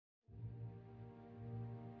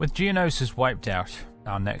With Geonosis wiped out,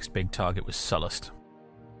 our next big target was Sullust.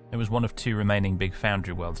 It was one of two remaining big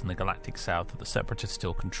foundry worlds in the galactic south that the Separatists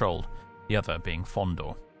still controlled, the other being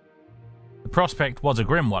Fondor. The prospect was a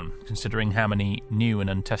grim one, considering how many new and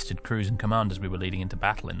untested crews and commanders we were leading into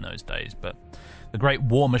battle in those days, but the great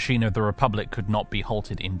war machine of the Republic could not be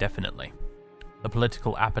halted indefinitely. The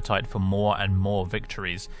political appetite for more and more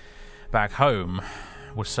victories back home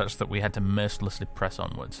was such that we had to mercilessly press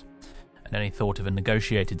onwards, and any thought of a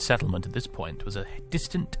negotiated settlement at this point was a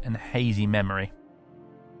distant and hazy memory.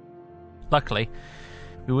 Luckily,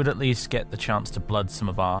 we would at least get the chance to blood some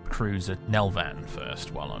of our crews at Nelvan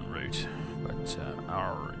first while en route, but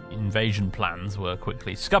our invasion plans were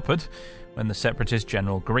quickly scuppered when the Separatist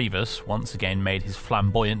General Grievous once again made his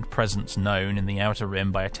flamboyant presence known in the Outer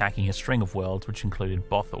Rim by attacking a string of worlds which included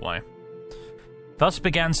Bothaway. Thus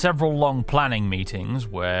began several long planning meetings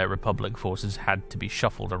where Republic forces had to be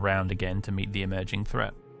shuffled around again to meet the emerging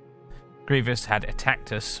threat. Grievous had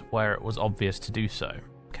attacked us where it was obvious to do so.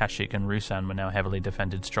 Kashyyyk and Ruusan were now heavily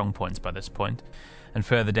defended strongpoints by this point, and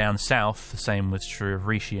further down south the same was true of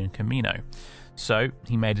Rishi and Kamino, so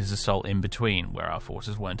he made his assault in between where our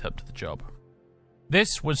forces weren't up to the job.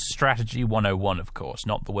 This was Strategy 101, of course,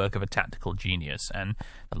 not the work of a tactical genius, and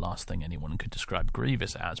the last thing anyone could describe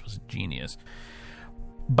Grievous as was a genius.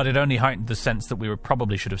 But it only heightened the sense that we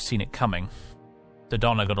probably should have seen it coming.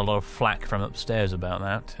 Dodonna got a lot of flack from upstairs about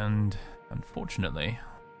that, and unfortunately,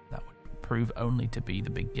 that would prove only to be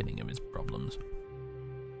the beginning of his problems.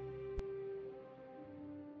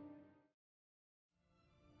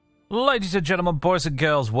 Ladies and gentlemen, boys and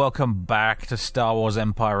girls, welcome back to Star Wars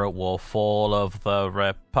Empire at War, Fall of the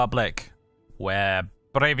Republic, where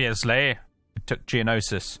previously we took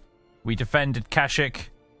Geonosis, we defended Kashyyyk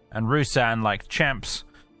and Ruusan like champs,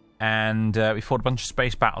 and we fought a bunch of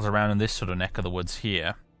space battles around in this sort of neck of the woods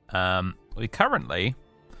here. We currently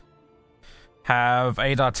have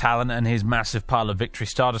Adar Talon and his massive pile of Victory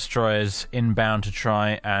Star Destroyers inbound to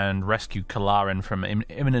try and rescue Kalarin from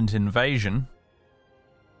imminent invasion.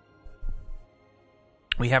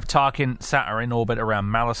 We have Tarkin Satter in orbit around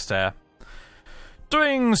Malastare,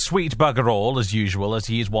 doing sweet bugger all, as usual, as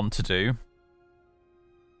he is wont to do.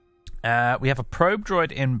 We have a probe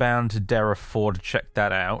droid inbound to Dera 4 to check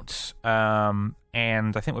that out.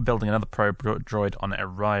 And I think we're building another probe droid on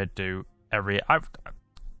Eriadu.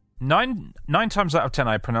 Nine times out of 10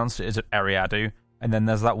 I pronounce it as Eriadu, and then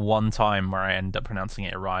there's that one time where I end up pronouncing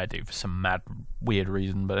it Eriadu for some mad, weird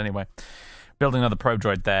reason. But anyway, building another probe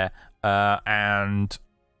droid there, and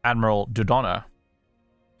Admiral Dodonna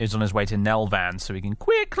is on his way to Nelvan, so we can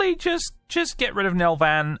quickly just get rid of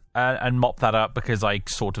Nelvan and mop that up, because I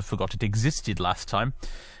sort of forgot it existed last time.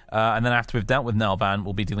 And then after we've dealt with Nelvan,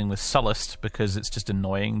 we'll be dealing with Sullust, because it's just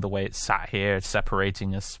annoying the way it's sat here, it's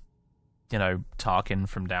separating us, you know, Tarkin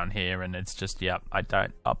from down here, and it's just, yeah, I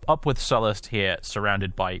don't... Up with Sullust here,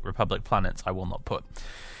 surrounded by Republic planets, I will not put.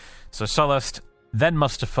 So Sullust, then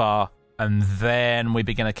Mustafar, and then we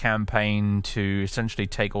begin a campaign to essentially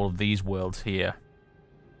take all of these worlds here.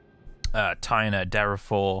 Tyna, Dera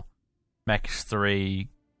 4, Mex 3,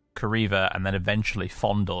 Kariva, and then eventually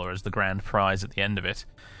Fondor as the grand prize at the end of it.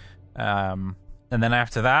 And then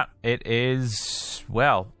after that, it is,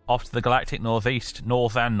 well, off to the galactic northeast.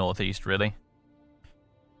 North and northeast, really.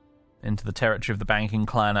 Into the territory of the banking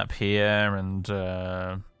clan up here, and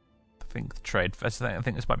I think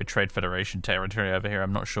this might be Trade Federation territory over here.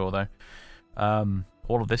 I'm not sure, though.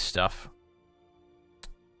 All of this stuff.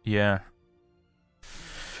 Yeah.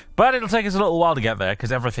 But it'll take us a little while to get there,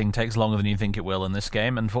 because everything takes longer than you think it will in this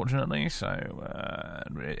game, unfortunately, so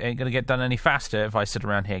it ain't going to get done any faster if I sit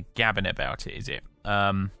around here gabbing about it, is it?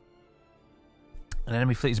 An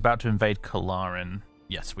enemy fleet is about to invade Kalarin.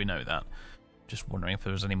 Yes, we know that. Just wondering if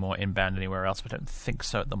there was any more inbound anywhere else, but I don't think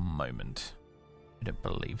so at the moment. I don't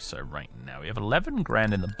believe so right now. We have 11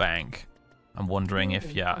 grand in the bank. I'm wondering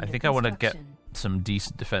if, yeah, I think I want to get some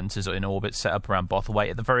decent defenses in orbit set up around Bothaway,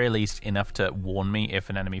 at the very least enough to warn me if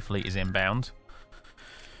an enemy fleet is inbound.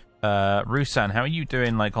 Ruusan, how are you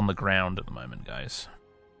doing, like, on the ground at the moment, guys?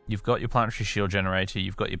 You've got your planetary shield generator,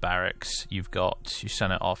 you've got your barracks, you've got your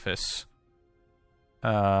Senate office,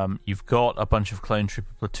 you've got a bunch of clone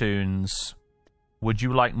trooper platoons. Would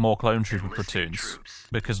you like more clone trooper platoons?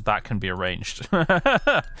 Because that can be arranged.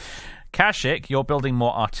 Kashyyyk, you're building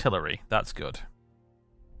more artillery. That's good.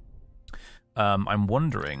 I'm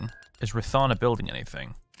wondering, is Rithana building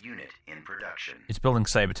anything? Unit in production. It's building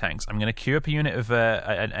saber tanks. I'm going to queue up a unit of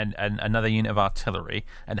another unit of artillery,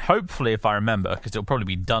 and hopefully, if I remember, because it'll probably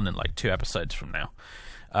be done in like 2 episodes from now.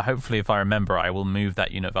 Hopefully, if I remember, I will move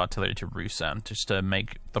that unit of artillery to Ruusan, just to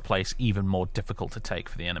make the place even more difficult to take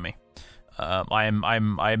for the enemy.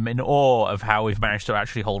 I'm in awe of how we've managed to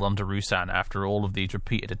actually hold on to Rusan after all of these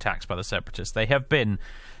repeated attacks by the Separatists. They have been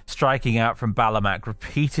striking out from Balamak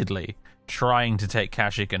repeatedly, trying to take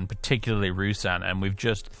Kashyyyk and particularly Rusan, and we've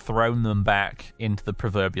just thrown them back into the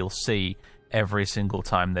proverbial sea every single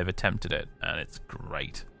time they've attempted it, and it's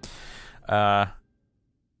great. They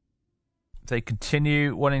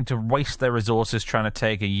continue wanting to waste their resources trying to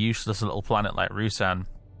take a useless little planet like Rusan.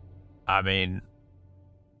 I mean,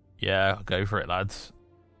 yeah, go for it, lads.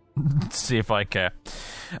 See if I care.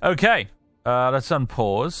 Okay, let's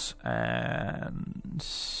unpause and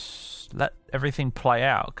let everything play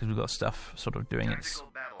out, because we've got stuff sort of doing its...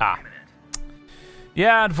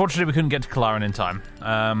 Yeah, unfortunately we couldn't get to Kalaran in time.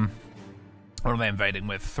 What are they invading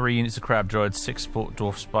with? 3 units of crab droids, 6 support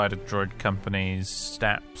dwarf spider droid companies,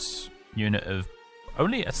 STAPs, unit of...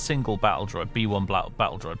 only a single battle droid, B1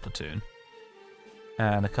 battle droid platoon.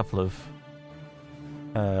 And a couple of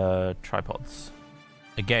tripods.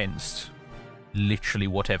 Against literally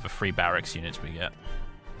whatever free barracks units we get.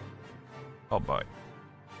 Oh boy.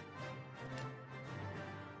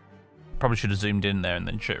 Probably should have zoomed in there and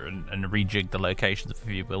then and rejigged the locations of a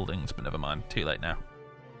few buildings, but never mind. Too late now.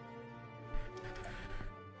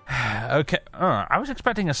 Okay. I was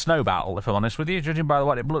expecting a snow battle, if I'm honest with you, judging by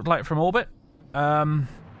what it looked like from orbit. Oh,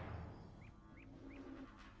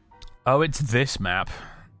 it's this map.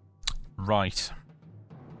 Right.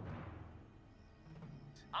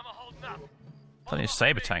 Plenty of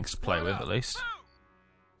saber tanks to play with, at least.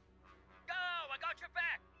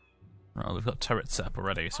 Oh, we've got turrets set up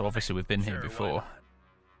already, so obviously we've been here before.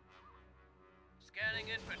 Scanning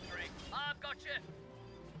infantry. I've got you.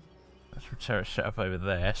 That's a turret set up over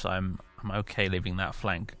there, so I'm okay leaving that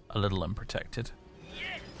flank a little unprotected.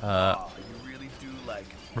 You really do like...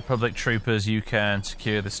 Republic troopers, you can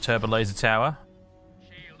secure this turbo laser tower.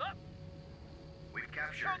 Shield up. We've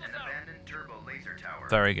captured an abandoned turbo laser tower.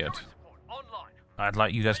 Very good. I'd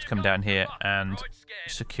like you guys to come down here and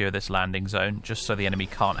secure this landing zone, just so the enemy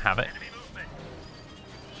can't have it.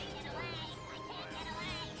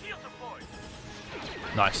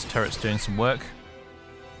 Nice, turret's doing some work.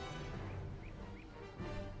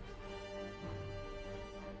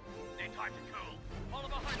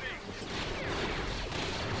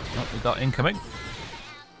 Oh, we got incoming.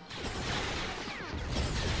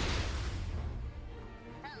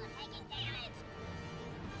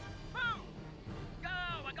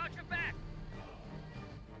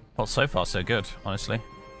 Well, so far so good, honestly. Can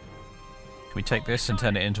we take this and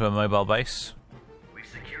turn it into a mobile base? We've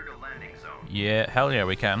secured a landing zone. Yeah, hell yeah,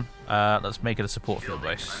 we can. Let's make it a support field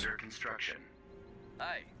base. Under construction.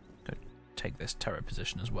 Hey. Go take this turret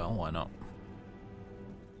position as well, why not?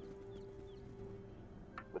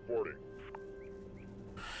 Reporting.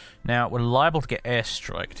 Now, we're liable to get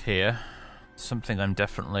airstriked here. Something I'm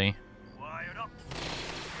definitely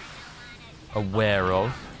aware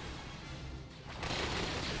of.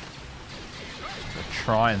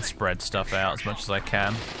 Try and spread stuff out as much as I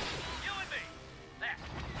can.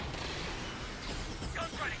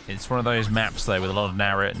 It's one of those maps though with a lot of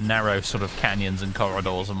narrow sort of canyons and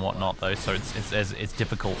corridors and whatnot though, so it's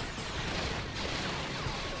difficult.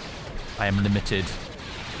 I am limited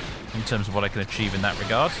in terms of what I can achieve in that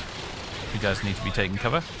regard. You guys need to be taking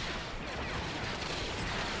cover.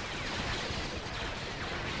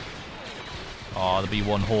 Oh, the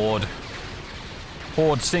B1 horde.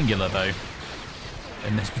 Horde singular though.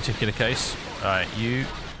 In this particular case. Alright, you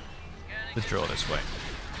withdraw this way.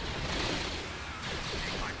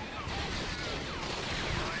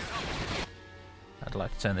 I'd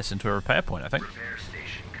like to turn this into a repair point, I think. Repair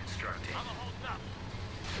station constructing.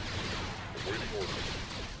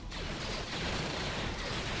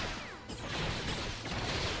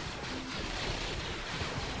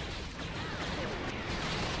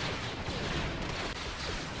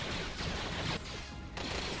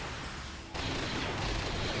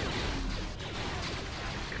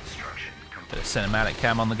 Bit of cinematic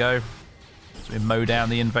cam on the go. So we mow down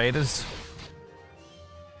the invaders.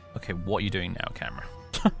 Okay, what are you doing now, camera?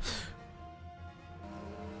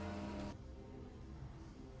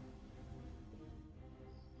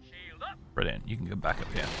 Brilliant, you can go back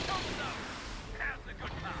up here.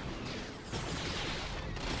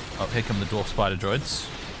 Oh, here come the dwarf spider droids.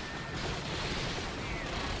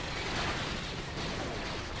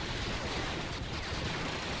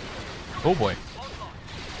 Oh boy.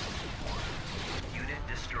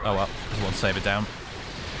 Oh well, there's one saber down.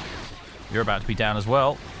 You're about to be down as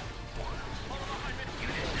well.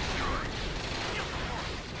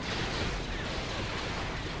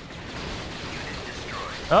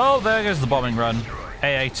 Oh, there goes the bombing run.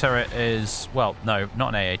 AA turret is... well, no,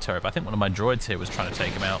 not an AA turret, but I think one of my droids here was trying to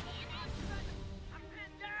take him out.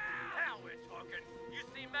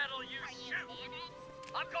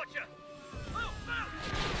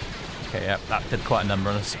 Okay, yep, that did quite a number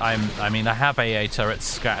on us. I mean, I have AA turrets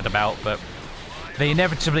scattered about, but they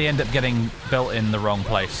inevitably end up getting built in the wrong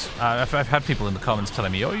place. I've had people in the comments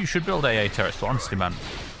telling me, oh, you should build AA turrets, but honestly, man,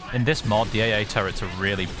 in this mod, the AA turrets are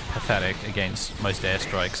really pathetic against most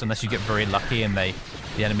airstrikes, unless you get very lucky and the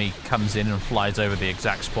enemy comes in and flies over the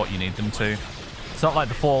exact spot you need them to. It's not like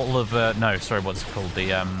the fall of, no, sorry, what's it called?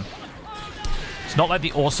 It's not like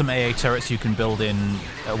the awesome AA turrets you can build in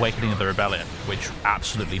Awakening of the Rebellion, which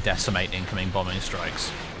absolutely decimate incoming bombing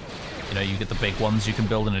strikes. You know, you get the big ones you can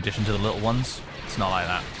build in addition to the little ones. It's not like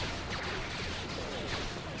that.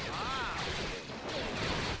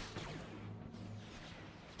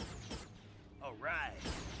 All right.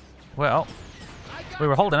 Well, we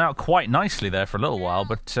were holding out quite nicely there for a little while,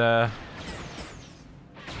 but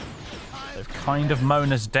they've kind of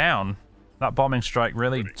mown us down. That bombing strike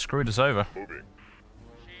really screwed us over.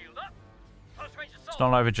 It's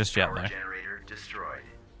not over just yet, though. Generator destroyed.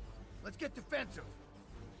 Let's get defensive.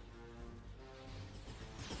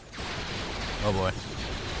 Oh boy.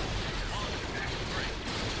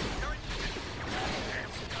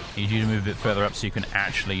 Need you to move a bit further up so you can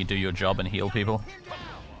actually do your job and heal people.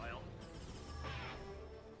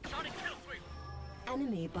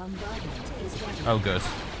 Enemy bombardment is ready. Oh good.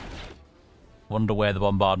 Wonder where the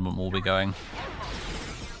bombardment will be going.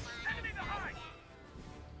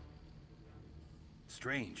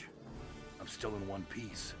 Strange. I'm still in one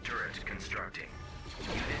piece. Turret constructing.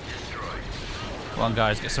 Unit destroyed. Come on,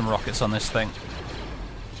 guys, get some rockets on this thing.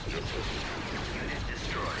 Unit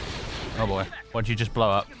destroyed. Oh boy, what'd you just blow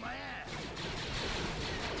up?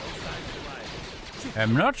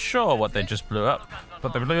 I'm not sure what they just blew up,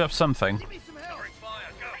 but they blew up something.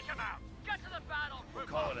 We'll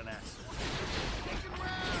call it an accident.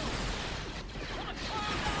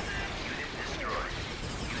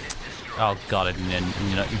 Oh god, I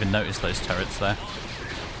didn't even notice those turrets there.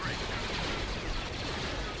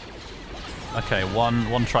 Okay,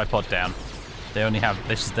 one tripod down. They only have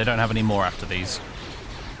this. They don't have any more after these.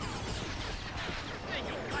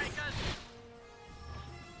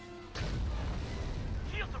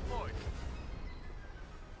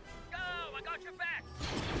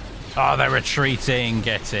 Oh, they're retreating.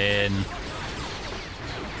 Get in.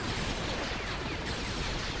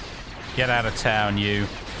 Get out of town, you.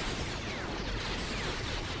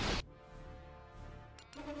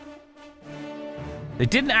 They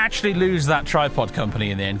didn't actually lose that tripod company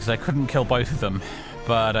in the end because I couldn't kill both of them.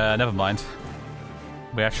 But never mind.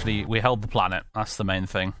 We held the planet. That's the main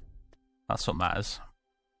thing. That's what matters.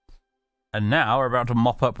 And now we're about to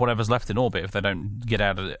mop up whatever's left in orbit if they don't get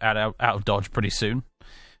out of dodge pretty soon.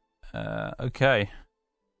 Okay.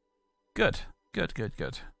 Good. And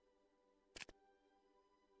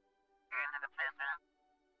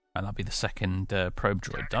that'll be the second probe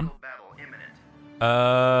droid done.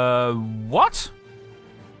 What?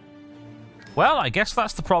 Well, I guess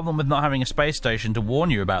that's the problem with not having a space station to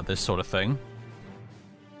warn you about this sort of thing.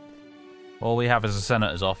 All we have is a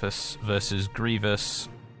senator's office versus Grievous,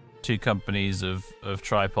 2 companies of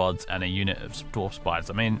tripods, and a unit of dwarf spiders.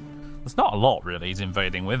 I mean, there's not a lot, really, he's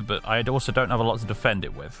invading with, but I also don't have a lot to defend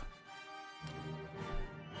it with.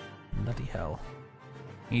 Bloody hell.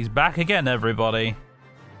 He's back again, everybody.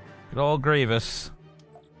 Good old Grievous.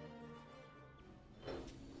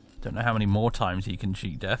 Don't know how many more times he can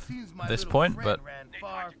cheat death at this point, but...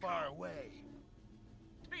 Far, far away.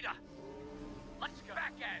 Peter, let's go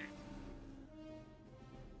back at it.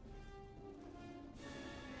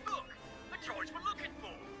 Look, the droids we're looking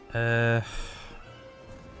for.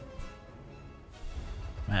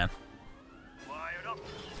 Man. I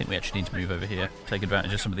think we actually need to move over here. Take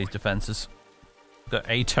advantage of some of these defenses. We've got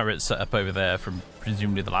a turret set up over there from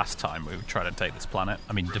presumably the last time we would try to take this planet.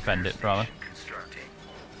 I mean, defend it, rather.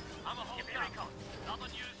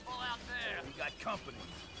 Company.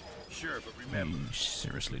 Sure, but remember... We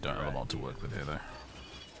seriously don't have a lot to work with here, though.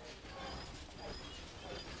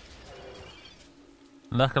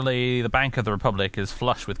 Luckily, the Bank of the Republic is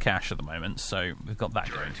flush with cash at the moment, so we've got that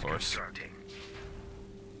going for us.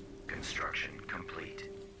 Construction complete.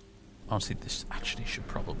 Honestly, this actually should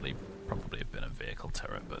probably have been a vehicle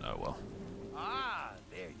turret, but oh well. Ah,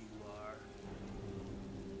 there you are.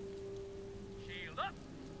 Shield up.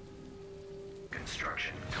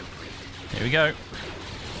 Construction complete. Here we go.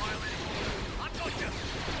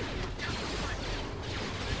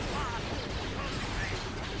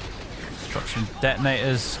 Construction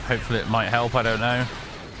detonators. Hopefully it might help, I don't know.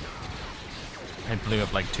 They blew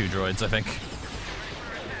up like 2 droids, I think.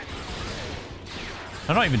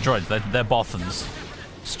 They're not even droids, they're Bothans.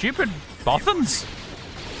 Stupid Bothans?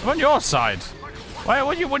 I'm on your side.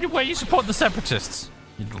 Why you support the Separatists?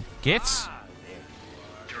 You little gits.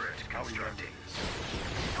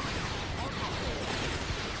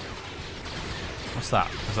 What's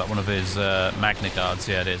that? Is that one of his Magna Guards?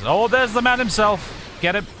 Yeah, it is. Oh, there's the man himself!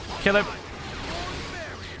 Get him! Kill him!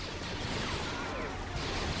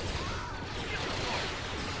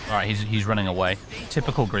 Alright, he's running away.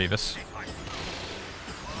 Typical Grievous.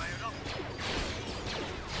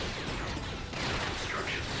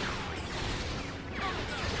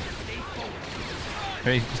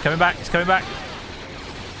 He's coming back, he's coming back.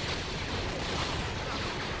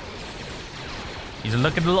 He's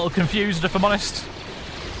looking a little confused, if I'm honest.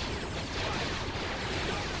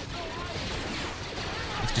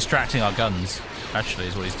 He's distracting our guns, actually,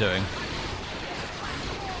 is what he's doing.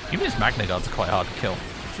 Even his Magna Guards are quite hard to kill.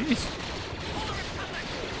 Jeez.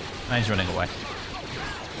 Now he's running away.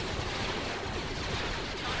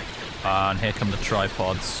 And here come the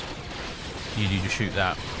tripods. Need you to shoot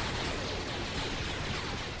that.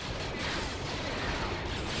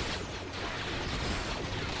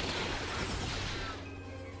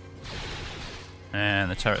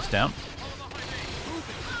 And the turret's down.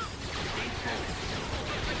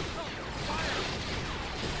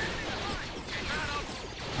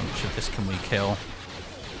 How much of this can we kill?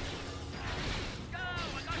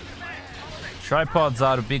 Tripods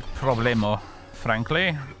are a big problemo,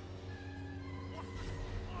 frankly.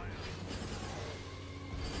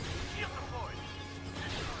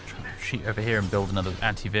 Trying to cheat over here and build another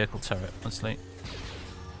anti-vehicle turret, honestly.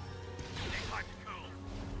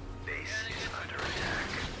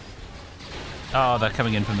 Oh, they're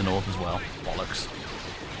coming in from the north as well. Bollocks.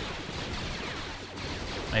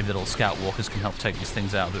 Maybe the little scout walkers can help take these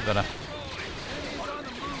things out a bit better.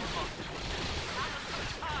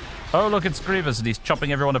 Oh, look, it's Grievous, and he's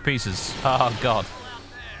chopping everyone to pieces. Oh, God.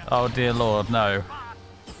 Oh, dear Lord, no.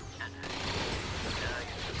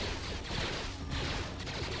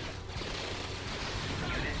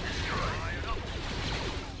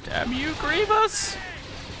 Damn you, Grievous!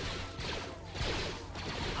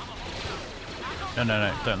 No, no,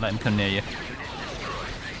 no, don't let him come near you.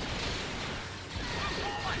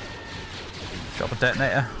 Drop a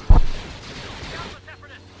detonator.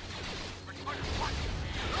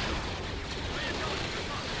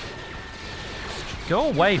 Go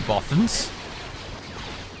away, Bothans.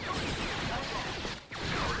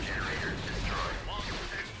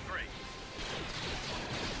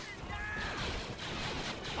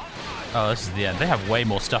 Oh, this is the end. They have way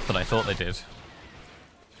more stuff than I thought they did.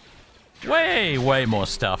 Way more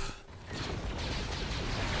stuff.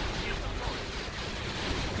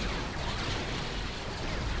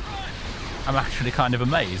 I'm actually kind of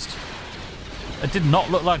amazed. It did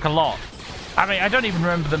not look like a lot. I mean, I don't even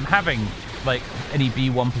remember them having, like, any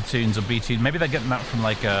B1 platoons or B2. Maybe they're getting that from,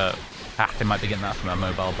 like, a... they might be getting that from a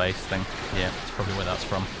mobile base thing. Yeah, that's probably where that's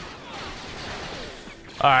from.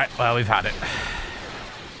 Alright, well, we've had it.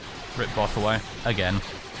 Rip Both away. Again.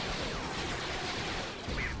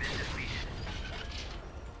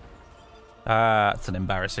 It's an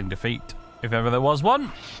embarrassing defeat, if ever there was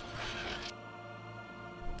one.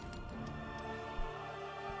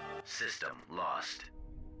 System lost.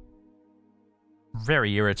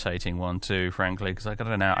 Very irritating one too, frankly, because I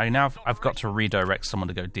don't know. I've got to redirect someone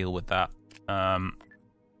to go deal with that.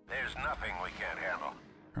 There's nothing we can't handle.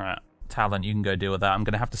 Right, Talon, you can go deal with that. I'm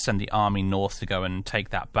going to have to send the army north to go and take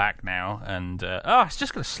that back now. And it's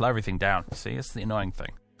just going to slow everything down. See, it's the annoying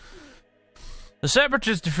thing. The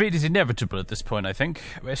Separatist defeat is inevitable at this point, I think.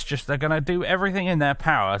 It's just they're going to do everything in their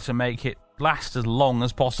power to make it last as long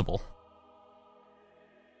as possible.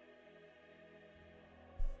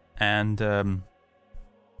 And that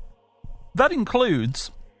includes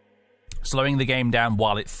slowing the game down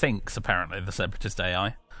while it thinks, apparently, the Separatist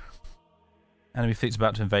AI. Enemy fleet's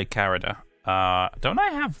about to invade Carida. Don't I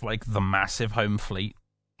have, like, the massive home fleet,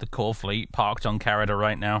 the core fleet, parked on Carida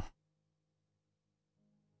right now?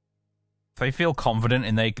 If they feel confident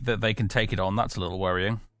in that they can take it on, that's a little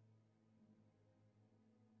worrying.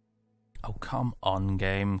 Oh, come on,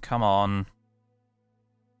 game. Come on.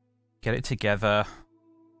 Get it together.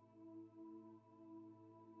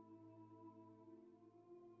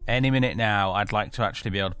 Any minute now, I'd like to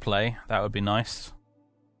actually be able to play. That would be nice.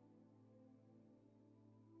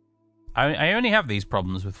 I only have these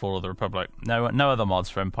problems with Fall of the Republic. No other mods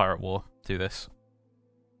for Empire at War do this.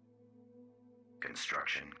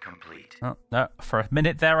 Construction complete. Oh, no, for a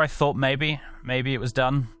minute there I thought maybe it was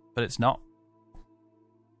done, but it's not.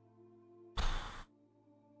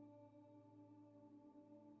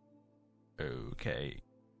 Okay.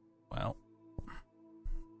 Well,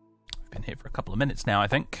 I've been here for a couple of minutes now, I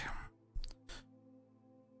think.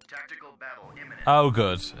 Tactical battle imminent. Oh,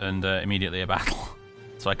 good. And immediately a battle.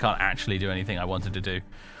 So I can't actually do anything I wanted to do.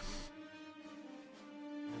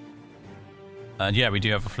 And yeah, we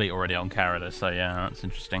do have a fleet already on Carada, so yeah, that's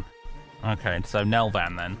interesting. Okay, so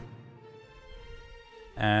Nelvan then.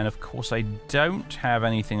 And of course I don't have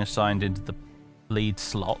anything assigned into the lead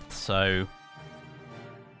slot, so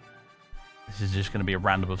this is just going to be a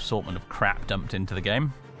random assortment of crap dumped into the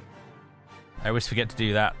game. I always forget to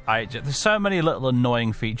do that. There's so many little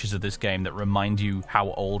annoying features of this game that remind you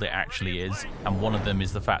how old it actually is, and one of them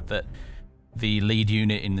is the fact that the lead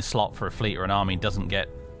unit in the slot for a fleet or an army doesn't get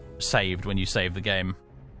saved when you save the game.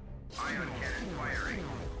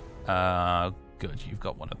 Good, you've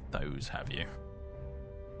got one of those, have you?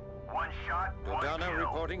 One shot, Dodana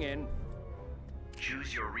reporting in.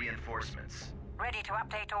 Choose your reinforcements. Ready to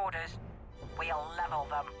update orders. We'll level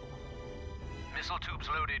them. Missile tubes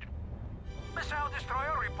loaded. Missile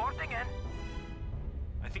destroyer reporting in.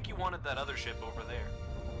 I think you wanted that other ship over there.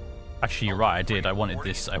 Actually, you're right. I did. I wanted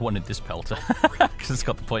this pelter because it's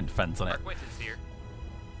got the point defense on it. Here.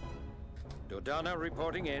 Dodana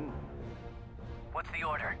reporting in. What's the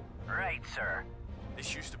order? Right, sir.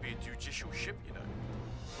 This used to be a judicial ship, you know.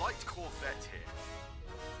 Light corvette here.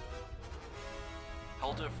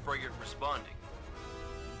 Pelter frigate responding.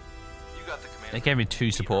 You got the command. They gave me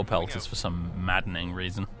 2 support pelters for some maddening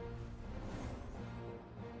reason.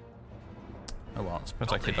 Oh well, I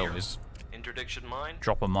suppose I could always interdiction mine.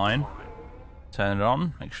 Drop a mine, turn it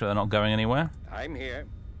on, make sure they're not going anywhere. I'm here.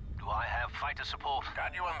 Do I have fighter support?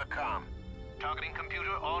 got you on the comm. Targeting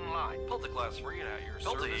computer online. Pelter class frigate at your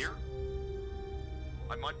Pelter service. here.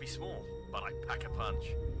 I might be small, but I pack a punch.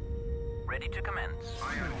 Ready to commence.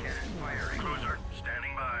 Ion cannon firing. Cruiser,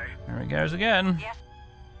 standing by. There it goes again. Yes.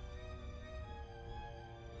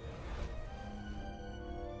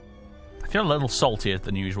 I feel a little saltier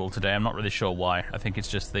than usual today. I'm not really sure why. I think it's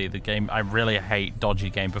just the game. I really hate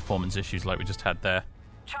dodgy game performance issues like we just had there.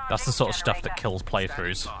 That's the sort of stuff that kills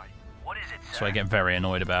playthroughs. What is it, sir? So I get very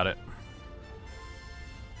annoyed about it.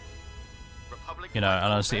 You know,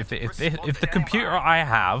 and honestly, if the computer I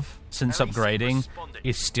have since upgrading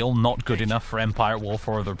is still not good enough for Empire at War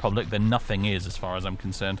for the Republic, then nothing is, as far as I'm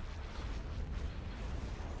concerned.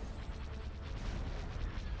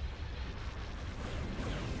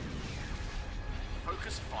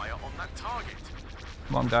 Focus fire on that target.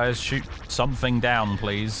 Come on, guys, shoot something down,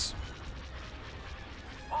 please.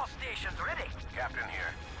 All stations ready. Captain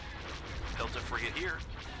here. Pelter frigate here.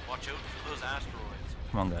 Watch out for those asteroids.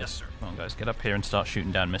 Come on, guys. Yes, sir. Come on, guys. Get up here and start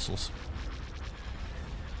shooting down missiles.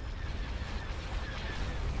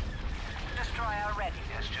 Destroyer ready.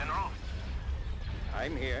 Yes, General.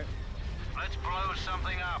 I'm here. Let's blow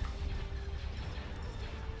something up.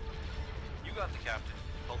 You got the captain.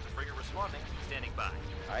 Pelter frigate responding. Standing by.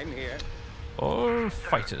 I'm here. Or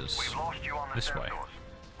fighters. We've lost you on the This way. Cerberus.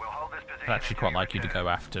 We'll hold this position I'd actually quite like you to go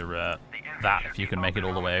after that if you can make it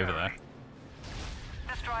all the way over there.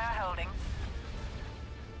 Destroyer holding.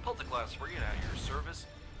 Pelter class frigate at your service.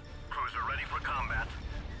 Cruiser ready for combat.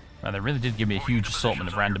 Now, they really did give me a huge assortment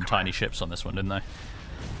of random tiny ships on this one, didn't they?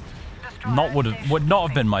 Destroyer Would not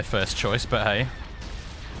have been my first choice, but hey.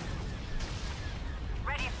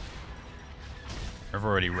 ready. I've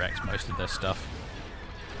already wrecked most of their stuff.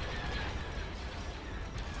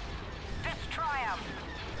 Destroyer.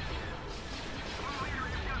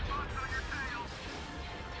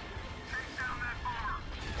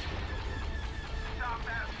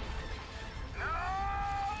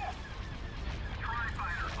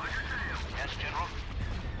 Yes, General.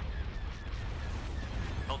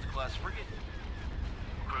 Pelter class frigate.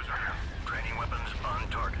 Cruiser here. Training weapons on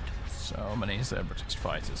target. So many Separatist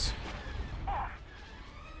fighters.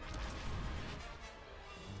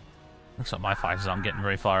 Looks like my fighters aren't getting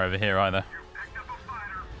very far over here either. Picked up a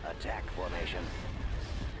fighter. Attack formation.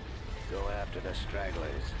 Go after the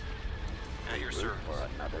stragglers. At your Root service. for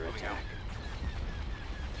another Moving attack.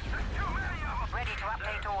 There's too many of them. Ready to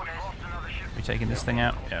update orders. Lost another ship. We taking this thing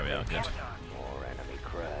out? Yeah, we are. Good. More enemy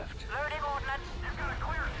craft. Loading ordnance. You've got a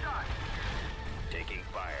clear shot. Taking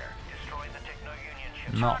fire. Destroying the Techno-Union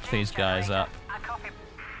ship. Knock these guys up. I copy.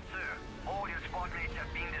 Sir, all your squad mates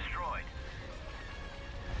have been destroyed.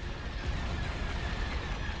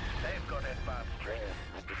 They've got advanced training.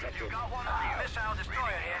 I've detected. You got one of you. Missile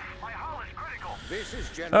destroyer here. My hull is critical. This is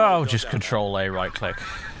General. Oh, just Dodana. Control A, right click.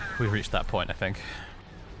 We reached that point, I think.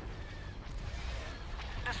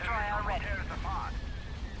 Destroyer ready. Tears apart.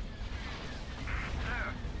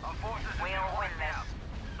 Sir, our forces have been We'll win wiped out.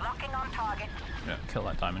 this. Locking on target. Yeah, kill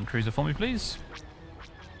that diamond cruiser for me, please.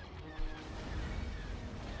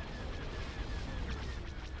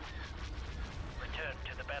 Return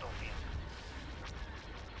to the battlefield.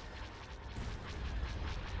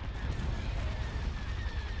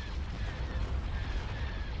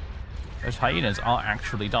 Those hyenas are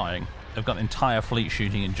actually dying. they've got an entire fleet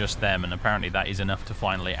shooting at just them, and apparently that is enough to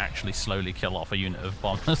finally actually slowly kill off a unit of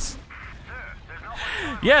bombers.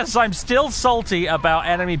 Yes, I'm still salty about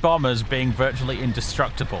enemy bombers being virtually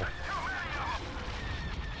indestructible.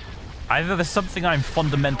 Either there's something I'm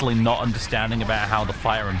fundamentally not understanding about how the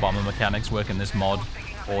fire and bomber mechanics work in this mod,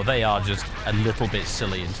 or they are just a little bit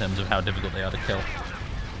silly in terms of how difficult they are to kill.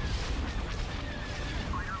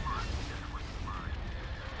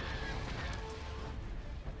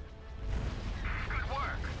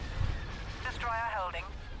 Destroyer holding.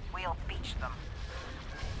 We'll beach them.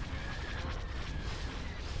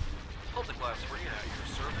 Celtic Class 3 at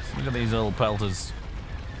your service. Look at these little pelters.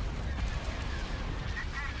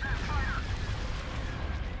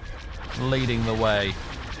 Leading the way.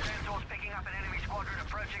 Picking up an enemy squadron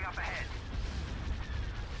approaching up ahead.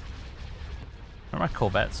 Where are my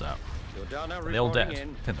corvettes at? Are they all dead? In.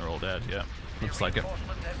 I think they're all dead, yeah. Looks like it.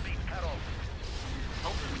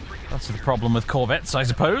 That's the problem with corvettes, I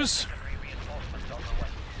suppose.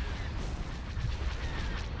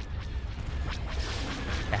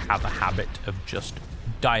 They have a habit of just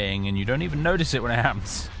dying, and you don't even notice it when it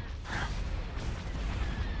happens.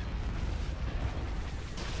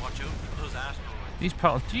 Watch out for those asteroids. These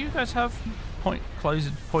pelters. Do you guys have point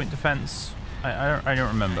defense? I don't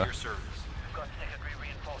remember. Your service. Got secondary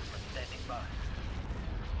reinforcements standing by.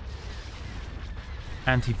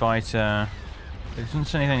 Anti-Vita. It doesn't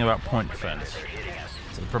say anything about point defense.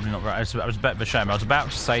 So probably not right. I was a bit of a shame. I was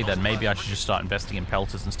about to say then maybe I should just start investing in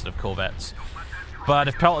pelters instead of corvettes. But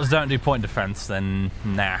if pelters don't do point defense, then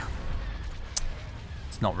nah.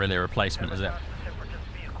 It's not really a replacement, is it?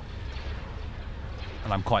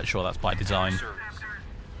 And I'm quite sure that's by design.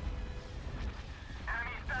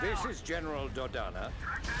 This is General Dodana.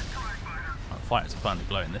 Oh, the fighters are finally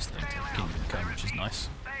blowing this thing to Kingdom Come, which is nice.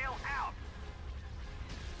 Bail out.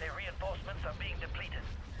 Their reinforcements are being depleted.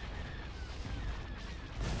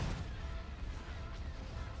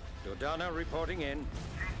 Dodana reporting in.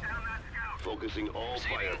 Focusing all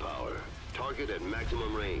firepower. Target at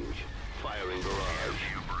maximum range. Firing barrage.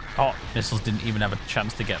 Oh, missiles didn't even have a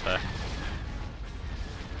chance to get there.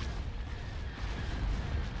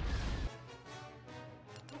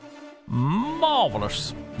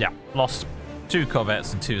 Marvelous. Yeah, lost 2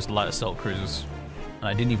 corvettes and 2 light assault cruisers. And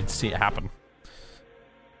I didn't even see it happen.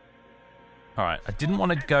 Alright, I didn't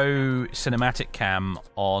want to go cinematic cam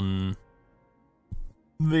on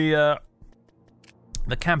the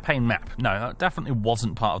campaign map. No, that definitely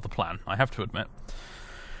wasn't part of the plan, I have to admit.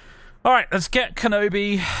 Alright, let's get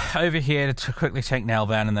Kenobi over here to quickly take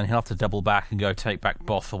Nelvan, and then he'll have to double back and go take back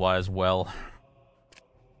Bothaway as well.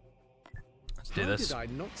 Let's do this. How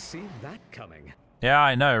did I not see that coming? Yeah,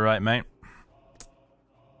 I know, right, mate?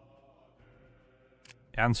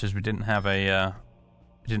 The answer is we didn't have a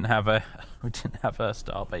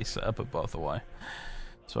starbase set up at Bothaway,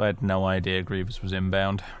 so I had no idea Grievous was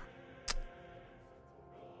inbound.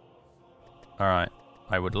 Alright,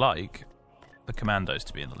 I would like the commandos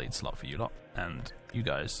to be in the lead slot for you lot, and you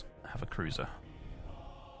guys have a cruiser.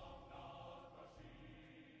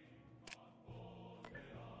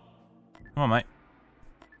 Come on, mate.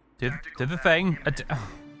 Did the thing. This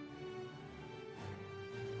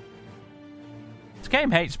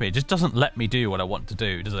game hates me. It just doesn't let me do what I want to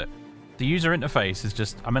do, does it? The user interface is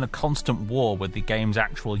just... I'm in a constant war with the game's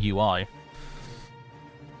actual UI.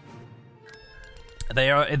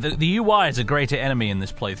 The UI is a greater enemy in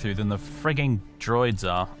this playthrough than the frigging droids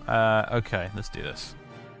are. Okay, let's do this.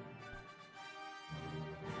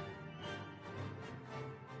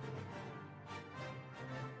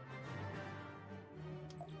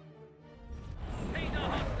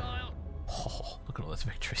 Oh, look at all those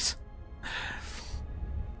victories.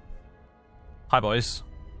 Hi, boys.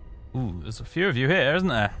 Ooh, there's a few of you here, isn't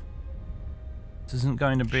there? This isn't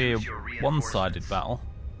going to be a one-sided battle.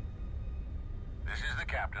 This is the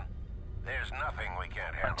captain. There's nothing we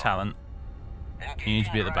can't By handle. talent, you need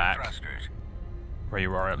to be at the back, where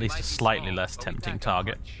you are at least a slightly less tempting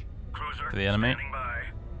target for the enemy. Standing by.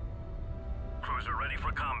 Cruiser ready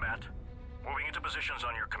for combat. Moving into positions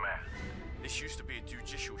on your command. This used to be a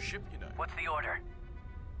judicial ship, you know. What's the order?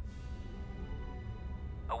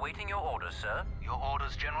 Awaiting your orders, sir. Your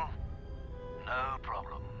orders, General? No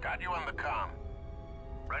problem. Got you on the comm.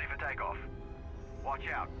 Ready for takeoff. Watch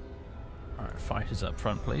out. Alright, fighters up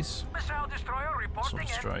front, please. Missile destroyer reporting Sword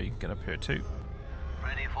Destroyer, you can get up here too.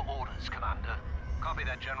 Ready for orders, Commander. Copy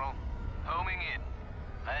that, General. Homing in.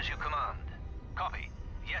 As you command. Copy.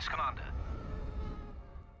 Yes, Commander.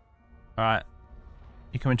 Alright.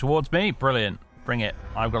 You coming towards me? Brilliant. Bring it.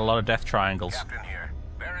 I've got a lot of death triangles. Captain here.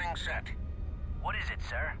 Bearing set. What is it,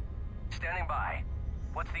 sir? Standing by.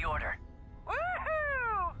 What's the order?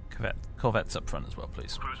 Woohoo! Corvettes up front as well,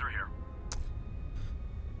 please. Cruiser here.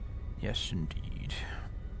 Yes, indeed.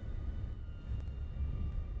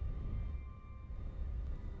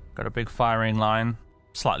 Got a big firing line.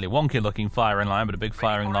 Slightly wonky looking firing line, but a big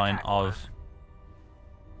firing line of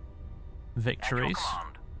victories.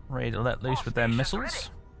 Ready to let loose with their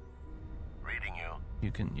missiles. Reading you.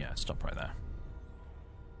 You can, yeah, stop right there.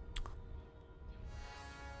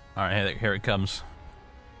 Alright, here it comes.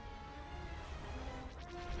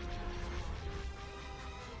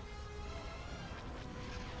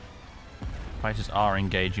 Fighters are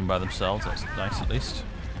engaging by themselves, that's nice at least.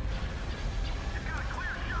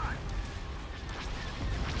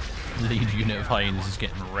 Lead unit of hyenas is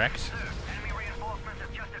getting wrecked.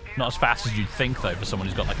 Not as fast as you'd think though for someone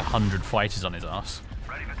who's got like 100 fighters on his ass.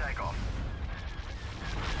 Ready for takeoff.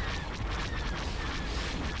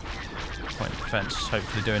 Point defense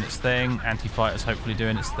hopefully doing its thing. Anti-fighters hopefully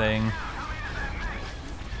doing its thing.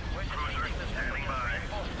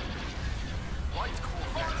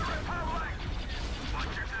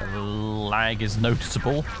 The lag is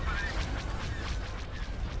noticeable.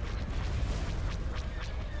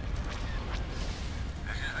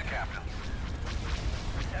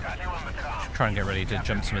 Try and get ready to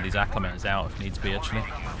jump some of these acclimators out if needs be, actually.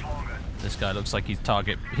 This guy looks like he's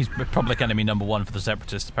Republic enemy #1 for the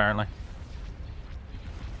Separatists, apparently.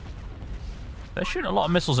 They're shooting a lot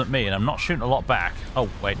of missiles at me, and I'm not shooting a lot back. Oh,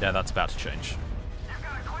 wait, no, that's about to change.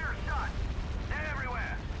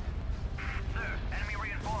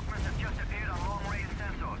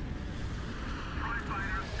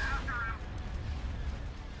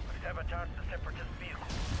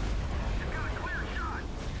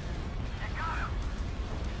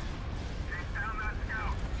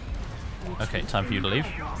 Okay, time for you to leave,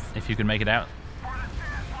 if you can make it out.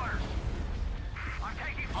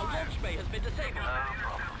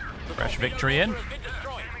 Fresh victory in.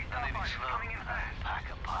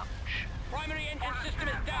 Primary engine system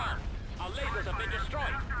is down. Our lasers have been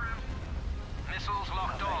destroyed. Missiles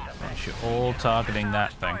locked on. Yes, you're all targeting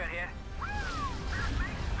that thing.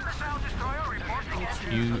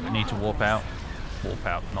 You need to warp out. Warp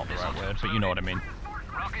out, not the right word, but you know what I mean.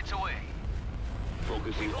 Rockets away.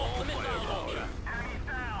 Focusing all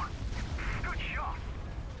firepower. Good shot.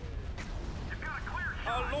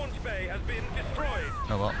 Our launch bay has been destroyed.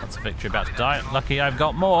 Oh well, that's a victory about to die. Lucky I've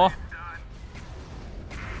got more.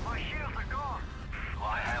 My shields are gone. Well,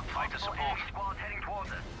 I have fighter support. Squads heading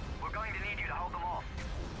towards us. We're going to need you to hold them off.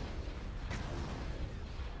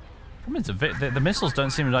 The missiles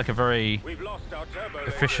don't seem like a very We've lost our turbo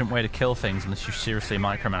efficient way to kill things unless you seriously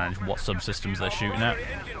micromanage what subsystems they're shooting at.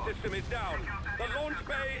 engine system is down. The launch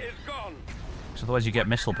bay is gone. So otherwise you get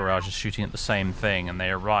missile barrages shooting at the same thing and they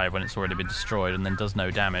arrive when it's already been destroyed and then does no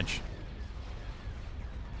damage.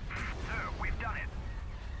 Sir, we've done it.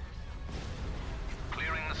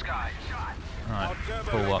 Clearing the skies. Alright,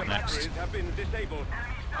 pull up next. Have been disabled.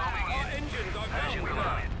 Our engines are As you down.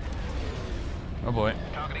 commanded. Oh boy.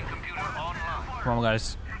 Targeting computer online. Come on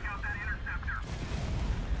guys.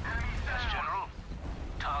 Yes, General.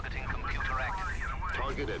 Targeting computer active.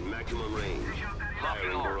 Target at maximum range.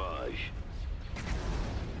 Firing barrage.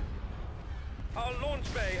 Our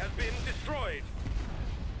launch bay has been destroyed.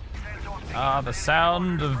 Ah, the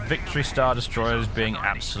sound of Victory Star Destroyers being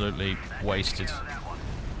absolutely wasted.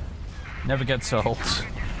 Never gets old.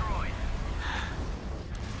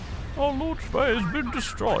 Our launch bay has been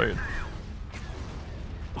destroyed.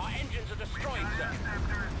 Our engines are destroyed, sir.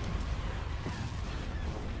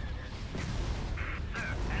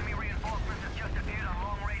 Enemy reinforcements have just appeared on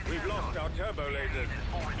long range. We've lost our turbo lasers.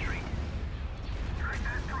 Full retreat.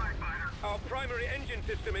 Our primary engine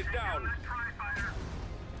system is down.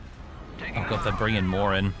 Oh god, they're bringing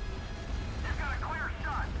more in.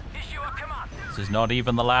 Issue a command. This is not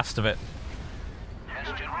even the last of it. Yes,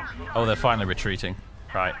 General. Oh, they're finally retreating.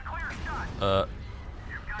 Right. I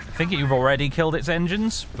think you've already killed its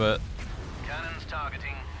engines, but Cannons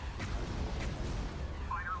targeting.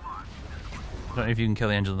 I don't know if you can kill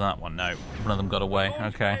the engine of that one. No, one of them got away.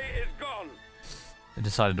 Okay. Bay is gone. They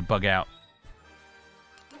decided to bug out.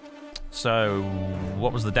 So,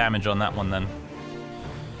 what was the damage on that one then?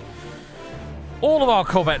 All of our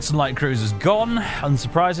corvettes and light cruisers gone.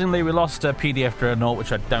 Unsurprisingly, we lost a PDF Dreadnought,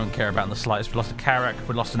 which I don't care about in the slightest. We lost a Carrack,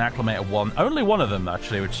 we lost an Acclimator 1. Only one of them,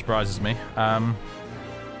 actually, which surprises me.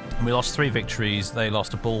 We lost 3 victories. They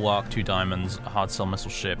lost a Bulwark, 2 diamonds, a hard cell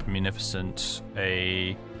missile ship, a Munificent,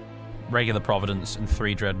 a regular Providence, and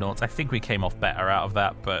 3 Dreadnoughts. I think we came off better out of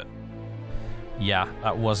that, but yeah,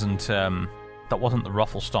 that wasn't the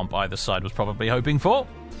ruffle stomp either side was probably hoping for.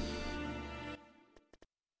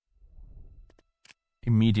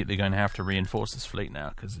 immediately going to have to reinforce this fleet now,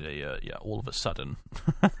 because yeah, all of a sudden,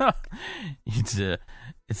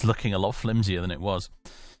 it's looking a lot flimsier than it was.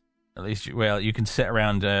 At least, you can sit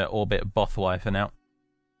around orbit Bothwai for now.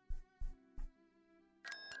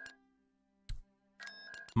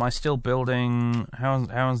 Am I still building?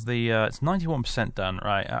 How's the? It's 91% done,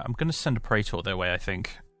 right? I'm going to send a Praetor their way. I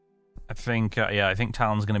think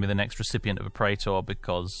Talon's going to be the next recipient of a Praetor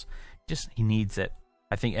because he needs it.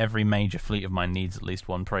 I think every major fleet of mine needs at least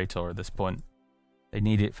one Praetor at this point. They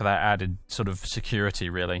need it for that added sort of security,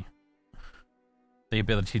 really. The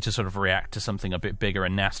ability to sort of react to something a bit bigger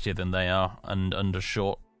and nastier than they are, and under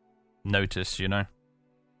short notice, you know.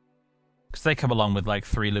 Because they come along with like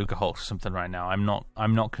 3 Lucahawks or something right now. I'm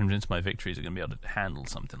not convinced my victories are going to be able to handle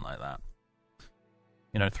something like that.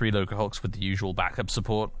 You know, 3 Lucahawks with the usual backup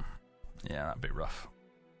support. Yeah, that'd be rough.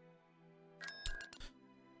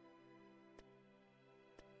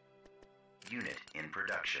 Unit in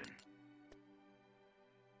production.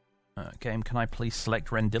 Game, can I please select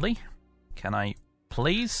Rendili? Can I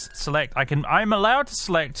please select? I'm allowed to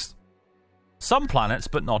select some planets,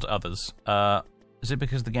 but not others. Is it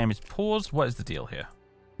because the game is paused? What is the deal here?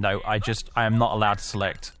 No, I am not allowed to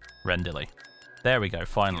select Rendili. There we go,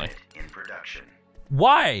 finally. In production.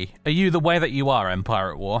 Why are you the way that you are,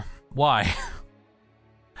 Empire at War? Why?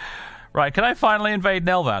 Right, can I finally invade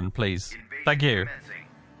Nelvan, please? Thank you.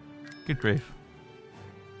 Good grief.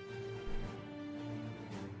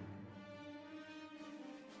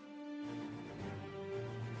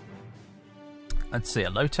 Let's see, a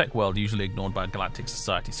low-tech world usually ignored by galactic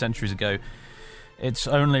society. Centuries ago, its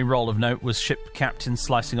only role of note was ship captains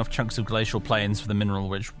slicing off chunks of glacial plains for the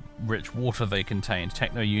mineral-rich water they contained.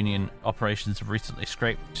 Techno-Union operations have recently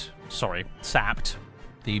sapped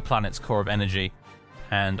the planet's core of energy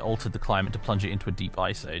and altered the climate to plunge it into a deep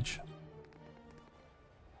ice age.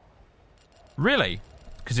 Really?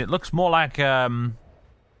 Because it looks more like the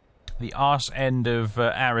arse end of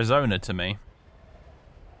Arizona to me.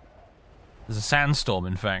 There's a sandstorm,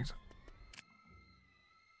 in fact.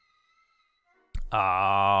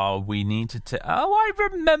 We need to... Oh, I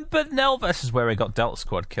remember Nelva. This is where we got Delta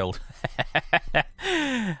Squad killed.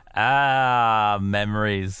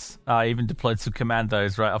 Memories. I even deployed some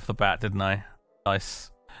commandos right off the bat, didn't I?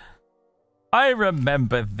 Nice. I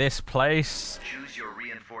remember this place. Choose your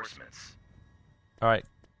reinforcements. Alright.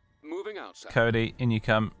 Moving out, sir. Cody, in you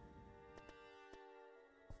come.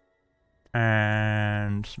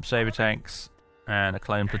 And some saber tanks. And a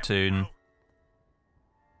clone platoon.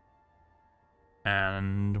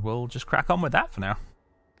 And we'll just crack on with that for now.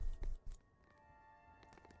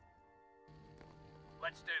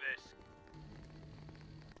 Let's do this.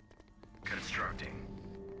 Constructing.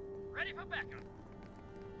 Ready for backup.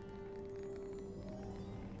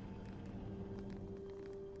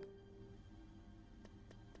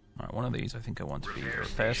 Alright, one of these I think I want to be a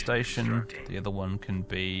repair station. The other one can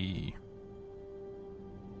be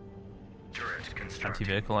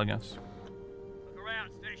anti-vehicle, I guess. Look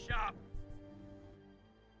around, stay sharp.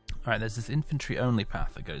 Alright, there's this infantry-only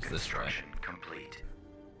path that goes this way. Complete.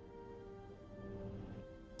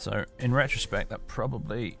 So, in retrospect, that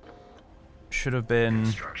probably should have been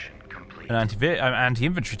an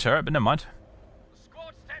anti-infantry turret, but never mind.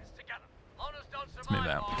 Let's move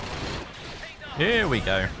out. Here we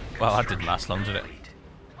go. Well, that didn't last long, did it?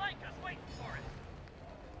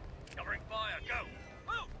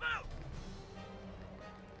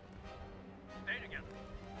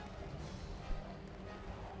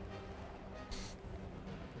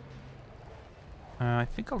 I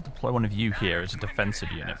think I'll deploy one of you here as a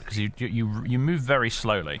defensive unit because you move very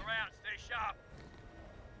slowly,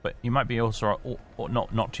 but you might be also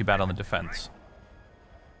not too bad on the defense.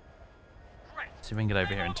 See if we can get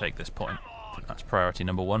over here and take this point. I think that's priority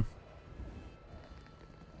number 1.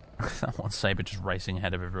 That one saber just racing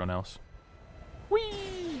ahead of everyone else.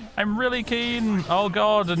 Whee! I'm really keen. Oh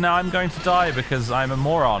god! And now I'm going to die because I'm a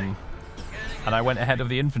moron, and I went ahead of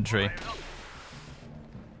the infantry.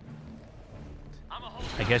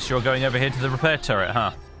 I guess you're going over here to the repair turret,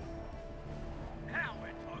 huh? Now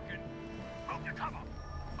we're talking. Move your cover.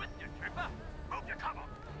 With your trooper. Move your cover.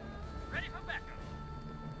 Ready for backup.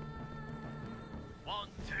 1,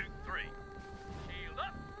 2, 3. Shield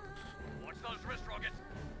up. Watch those wrist rockets.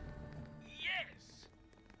 Yes!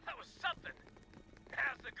 That was something.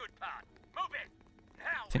 How's the good part? Move it.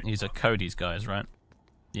 Now I think these are Cody's guys, right?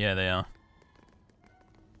 Yeah, they are.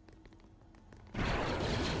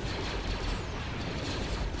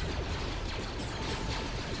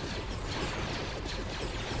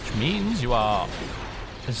 Means you are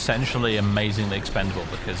essentially amazingly expendable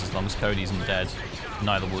because as long as Cody isn't dead,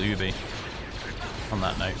 neither will you be. On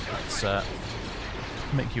that note, let's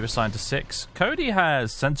Make you assigned to 6. Cody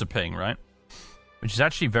has sensor ping, right? Which is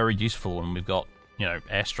actually very useful when we've got, you know,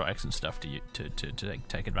 airstrikes and stuff to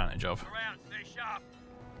take advantage of.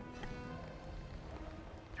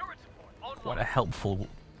 Quite a helpful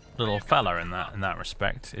little fella in that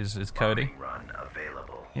respect is Cody. Bombing run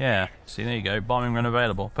available. Yeah, see, there you go. Bombing run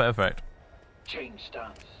available. Perfect. Change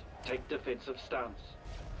stance. Take defensive stance.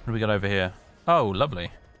 What do we got over here? Oh,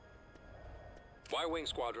 lovely. Y-Wing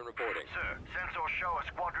Squadron reporting. Sir, sensors show a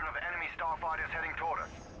squadron of enemy starfighters heading toward us.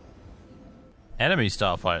 Enemy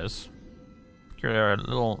starfighters. You're a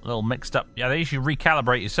little mixed up. Yeah, they should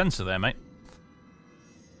recalibrate your sensor there, mate.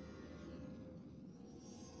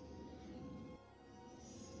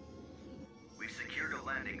 We've secured a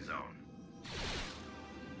landing zone.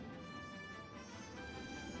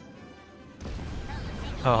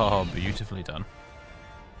 Oh, beautifully done.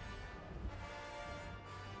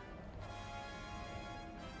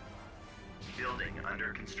 Building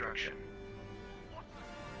under construction.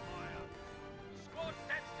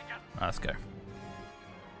 Let's go.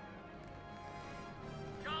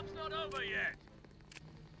 Job's not over yet.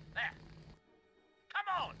 There. Come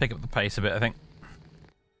on. Pick up the pace a bit, I think.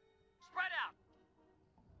 Spread out.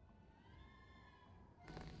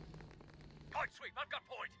 Point sweep. I've got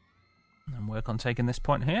point. And work on taking this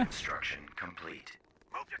point here. Construction complete.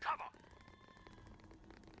 Move your cover.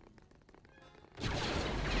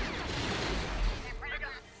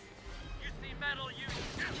 You see metal, you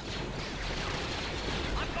shoot.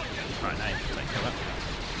 I've got you. Right, now you can take cover.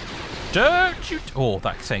 Don't shoot! Oh,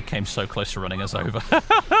 that thing came so close to running us over.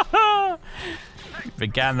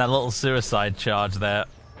 Began that little suicide charge there.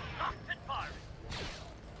 Locked and firing.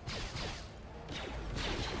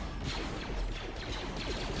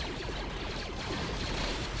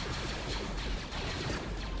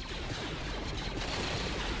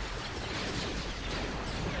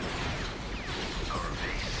 Our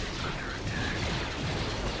base is under attack.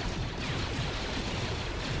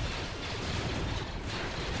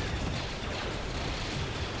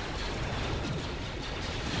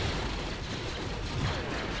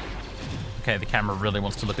 Okay, the camera really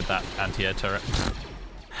wants to look at that anti-air turret.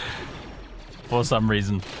 For some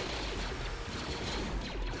reason.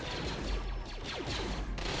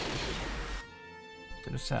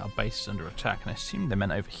 Did have said our base is under attack, and I assumed they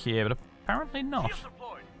meant over here, but apparently not. Shield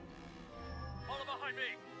deployed. Follow behind me.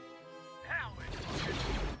 Now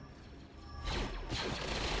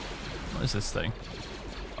What is this thing?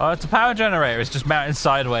 Oh, it's a power generator. It's just mounted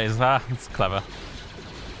sideways. Ah, it's clever.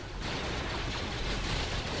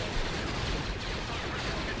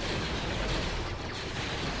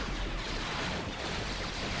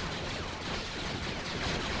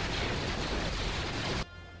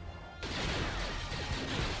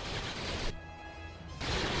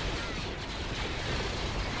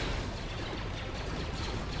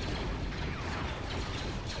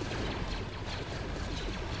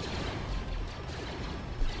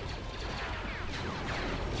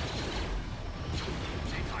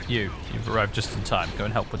 You've arrived just in time. Go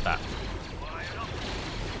and help with that.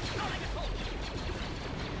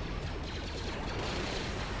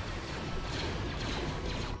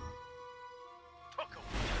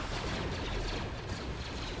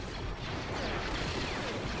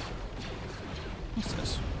 What's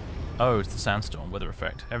this? Oh, it's the sandstorm weather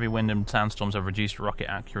effect. Heavy wind and sandstorms have reduced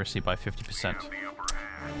rocket accuracy by 50%.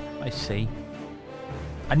 I see.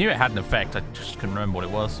 I knew it had an effect, I just couldn't remember what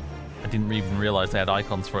it was. I didn't even realise they had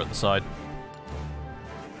icons for it at the side.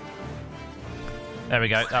 There we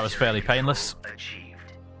go, that was fairly painless. Achieved.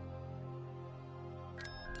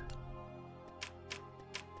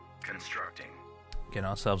 Constructing. Get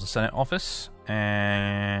ourselves a Senate office,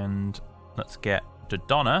 and let's get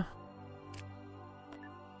Dodonna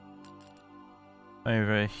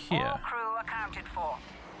over here. All crew accounted for.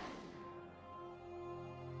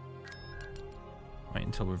 Wait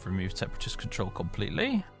until we've removed separatist control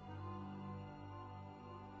completely.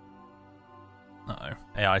 Uh-oh.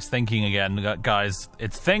 AI's thinking again, guys.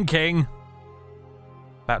 It's thinking!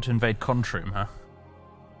 About to invade Contrum, huh?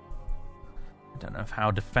 I don't know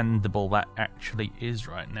how defendable that actually is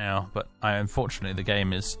right now, but unfortunately the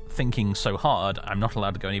game is thinking so hard, I'm not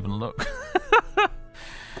allowed to go and even look.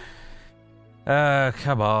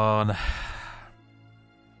 Come on.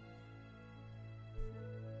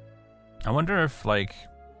 I wonder if, like,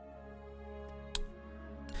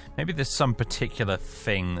 maybe there's some particular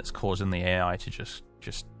thing that's causing the AI to just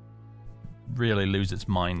really lose its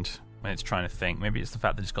mind when it's trying to think. Maybe it's the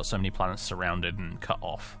fact that it's got so many planets surrounded and cut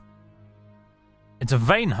off. It's a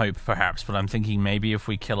vain hope, perhaps, but I'm thinking maybe if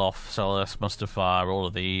we kill off Sullust, Mustafar, all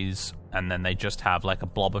of these, and then they just have like a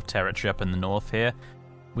blob of territory up in the north here,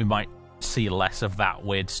 we might see less of that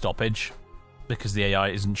weird stoppage because the AI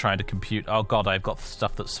isn't trying to compute, oh god, I've got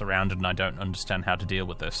stuff that's surrounded and I don't understand how to deal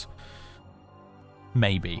with this.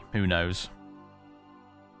 Maybe. Who knows?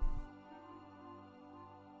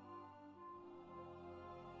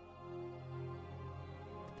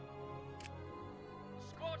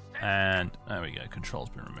 And there we go, control's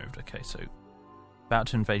been removed. Okay, so about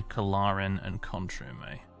to invade Kalarin and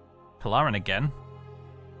Contrume. Kalarin again?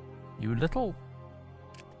 You little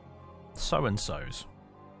so-and-sos.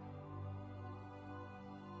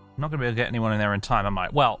 I'm not going to be able to get anyone in there in time, am I?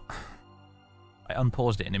 Well, I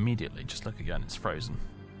unpaused it and immediately, just look again, it's frozen.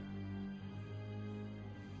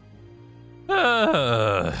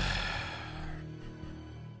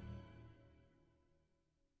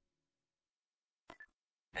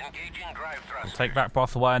 Engaging drive I'll thrust. take back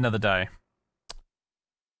Bothaway another day.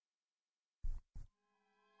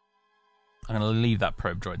 I'm going to leave that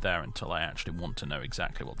probe droid there until I actually want to know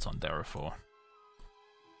exactly what's on Dera for.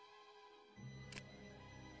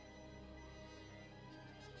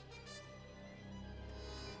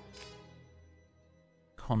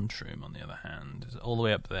 Contrume, on the other hand, is all the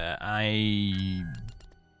way up there. I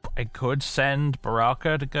could send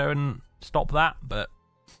Baraka to go and stop that, but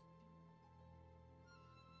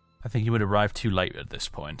I think he would arrive too late at this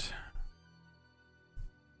point.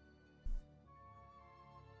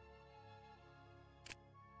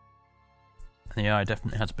 And the AI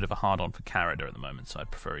definitely has a bit of a hard-on for Carrider at the moment, so I'd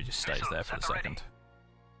prefer he just stays there for a second.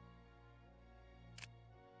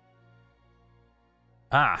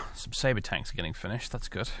 Ah, some saber tanks are getting finished. That's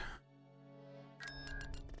good.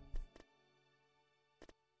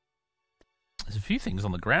 There's a few things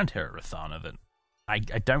on the ground here at Rathana that I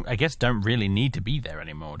guess don't really need to be there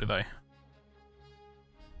anymore, do they?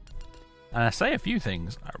 And I say a few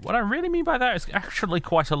things. What I really mean by that is actually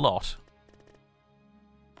quite a lot.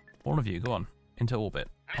 All of you, go on. Into orbit.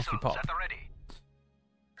 Off you pop.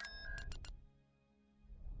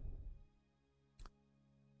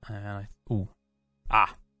 And ooh.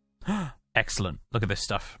 Ah. Excellent. Look at this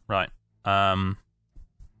stuff. Right. Let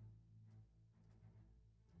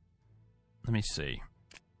me see.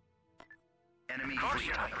 Enemy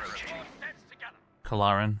fleet approaching.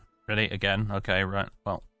 Kalarin. Ready? Again. Okay, right.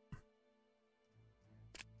 Well.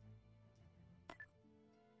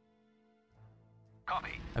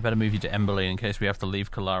 Copy. I better move you to Emberley in case we have to leave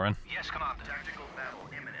Kalarin. Yes, Commander. Tactical battle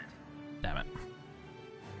imminent. Damn it.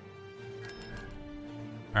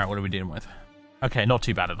 Alright, what are we dealing with? Okay, not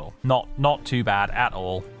too bad at all. Not too bad at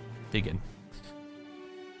all. Dig in.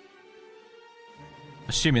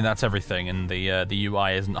 Assuming that's everything and the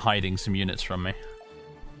UI isn't hiding some units from me.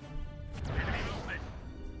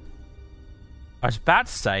 I was about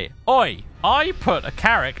to say, oi, I put a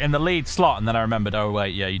Carrick in the lead slot and then I remembered, oh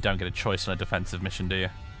wait, yeah, you don't get a choice on a defensive mission, do you?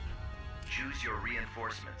 Choose your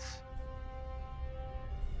reinforcements.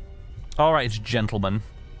 Alright, gentlemen.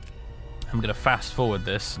 I'm going to fast forward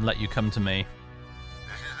this and let you come to me.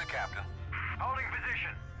 This is the captain. Holding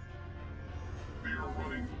position.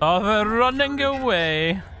 Oh, they're running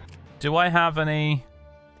away. Do I have any...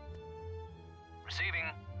 Receiving.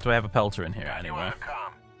 Do I have a pelter in here anywhere?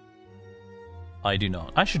 I do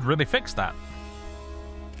not. I should really fix that.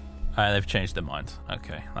 They've changed their mind.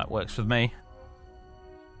 Okay, that works with me.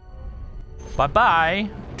 Bye-bye.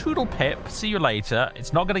 Toodle pip. See you later.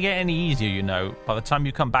 It's not going to get any easier, you know. By the time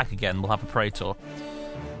you come back again, we'll have a Praetor.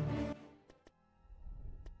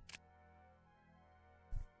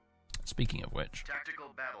 Speaking of which... Tactical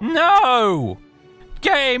battle. No!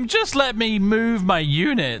 Game, just let me move my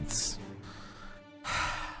units.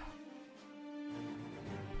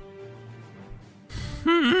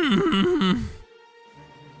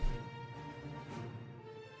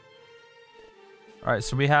 Alright,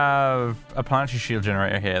 so we have a planetary shield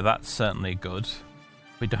generator here. That's certainly good.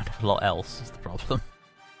 We don't have a lot else, is the problem.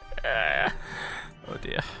 Oh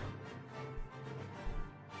dear.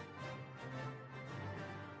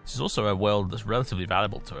 This is also a world that's relatively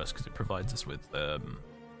valuable to us because it provides us with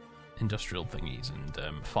industrial thingies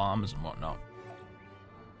and farms and whatnot.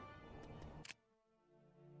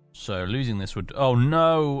 So losing this would... Oh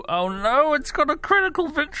no! Oh no! It's got a critical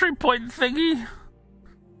victory point thingy!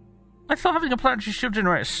 I thought having a planetary shield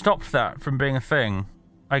generator stopped that from being a thing.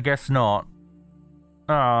 I guess not.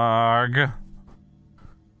 Arg.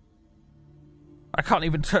 I can't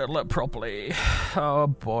even turtle it properly. Oh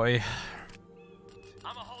boy.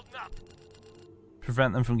 I'm holding up.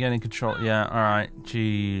 Prevent them from getting control. Yeah, alright.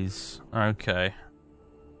 Jeez. Okay.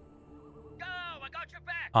 Go! I got your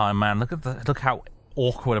back. Oh man, look how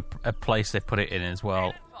awkward a place they put it in as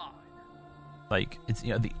well. Like, it's,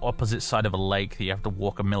 you know, the opposite side of a lake that you have to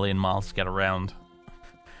walk 1,000,000 miles to get around.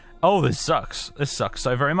 Oh, this sucks. This sucks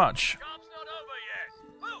so very much. Job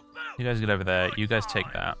You guys get over there. You guys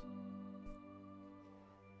take that.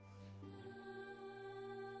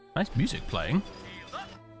 Nice music playing. I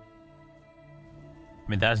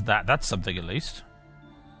mean, there's that. That's something at least.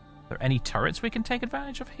 Are there any turrets we can take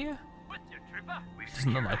advantage of here?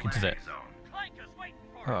 Doesn't look like it, does it?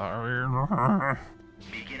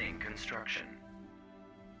 Beginning construction.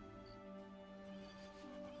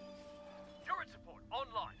 Turret support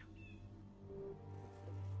online.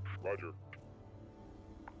 Roger.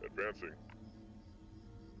 Advancing.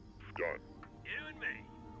 Done. You and me.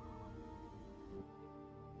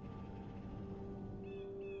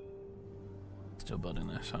 Still building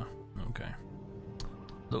this, huh? Okay.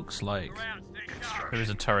 Looks like there is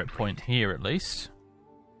a turret point here at least.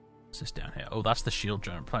 What's this down here? Oh, that's the shield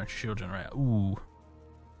generator. Planetary shield generator. Ooh.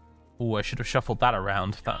 Ooh, I should have shuffled that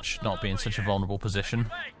around. That should not be in such a vulnerable position.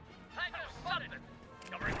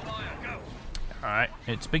 Alright,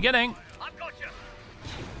 it's beginning.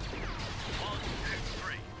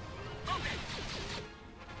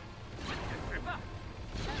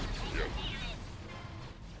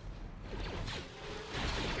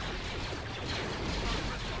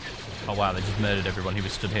 Oh wow, they just murdered everyone who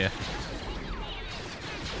was stood here.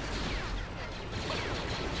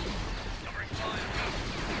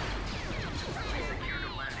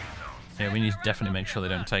 Yeah, we need to definitely make sure they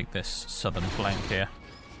don't take this southern flank here.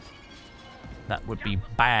 That would be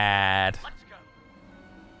bad.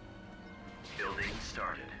 Building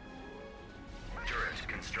started. Turret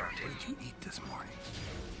constructing. What did you eat this morning?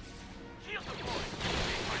 Shield deployed.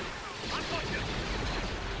 I've got you.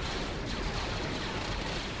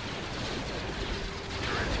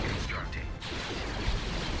 Turret constructing.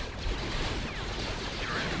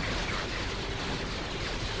 Turret constructing.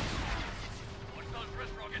 Watch those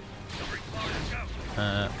wrist rockets. Covering fire.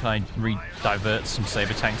 Go. Can I re-divert some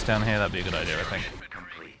saber tanks down here? That'd be a good idea, I think.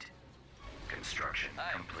 Complete. Construction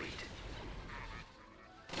complete.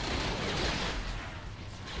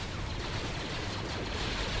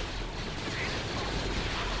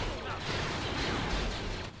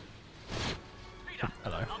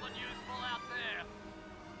 Hello.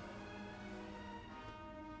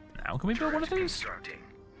 Now can we build one of these?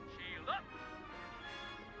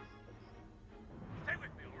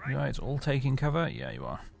 You guys all taking cover? Yeah, you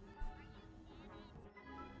are.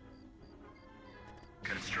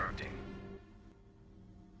 Constructing.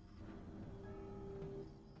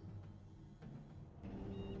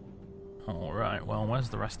 Alright, well, where's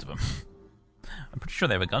the rest of them? I'm pretty sure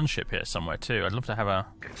they have a gunship here somewhere too. I'd love to have an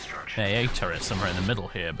AA turret somewhere in the middle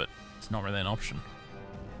here, but it's not really an option.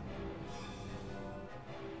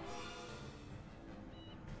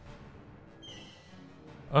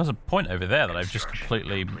 Oh, there's a point over there that I've just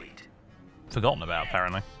completely forgotten about,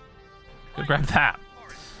 apparently. Go grab that.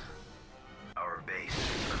 Our base.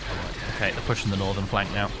 Okay, they're pushing the northern flank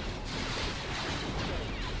now.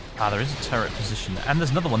 Ah, there is a turret position there. And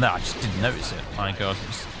there's another one there. I just didn't notice it. My god,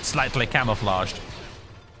 it's slightly camouflaged.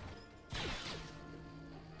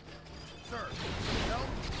 Should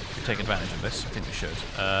we take advantage of this? I think we should.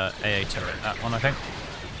 AA turret, that one, I think.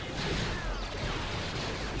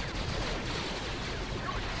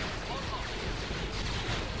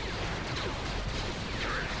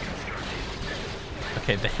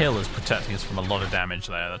 Okay, the hill is protecting us from a lot of damage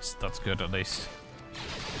there. That's good, at least.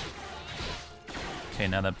 Okay,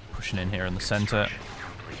 now they're pushing in here in the center.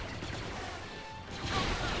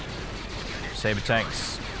 Saber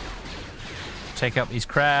tanks. Take out these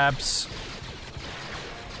crabs.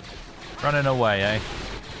 Running away, eh?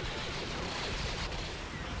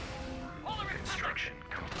 Construction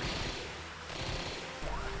complete.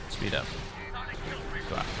 Speed up.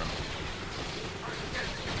 Go after them.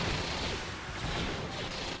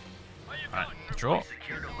 Alright, draw.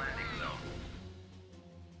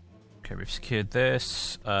 Okay, we've secured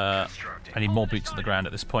this. I need more boots on the ground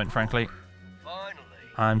at this point, frankly.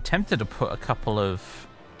 I'm tempted to put a couple of...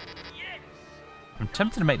 I'm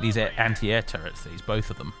tempted to make these anti-air turrets, both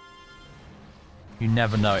of them. You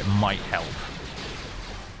never know, it might help.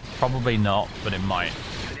 Probably not, but it might.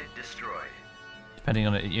 Depending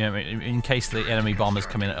on it, you know, in case the enemy bombers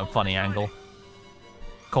come in at a funny angle.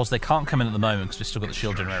 Of course, they can't come in at the moment because we've still got the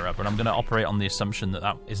shield generator up, but I'm going to operate on the assumption that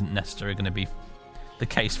that isn't necessarily going to be the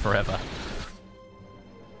case forever.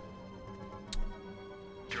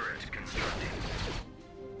 Turret constructing.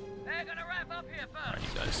 They're gonna wrap up here first. Alright, you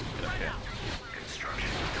guys, get up here. Construction.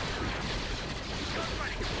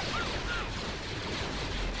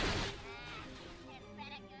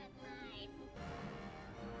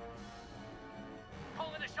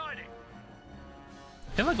 Calling a shining.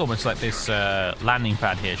 I feel like almost like this landing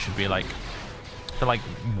pad here should be like,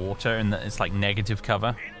 water, and that it's like negative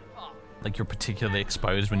cover. like you're particularly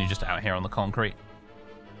exposed when you're just out here on the concrete.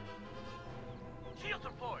 Shields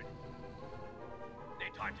deployed.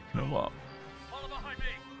 Need time to You know what? Follow behind me.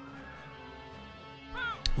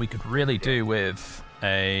 We could really do with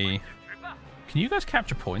a... Can you guys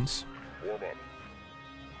capture points? Warm up.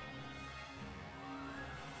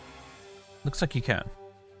 Looks like you can.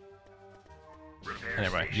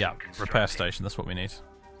 Anyway, yeah, repair station, that's what we need.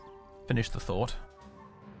 Finish the thought.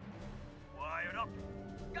 Wired up.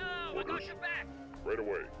 Go! I got your back. Right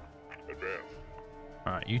away. Advance.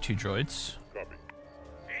 Alright, you two droids. Copy.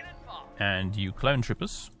 Feeling far. And you clone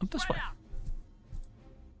troopers, up this way.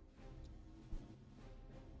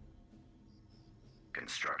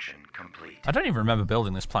 Construction complete. I don't even remember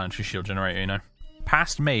building this planetary shield generator, you know.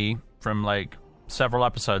 Past me, from like several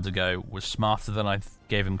episodes ago, was smarter than I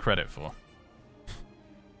gave him credit for.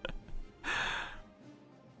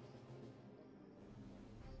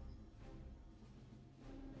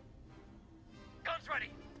 Guns ready.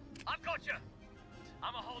 I've got you.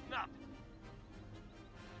 I'm a holding up.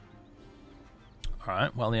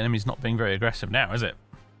 Alright, well the enemy's not being very aggressive now, is it?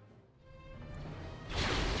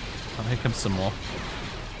 Oh, here comes some more.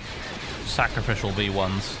 Sacrificial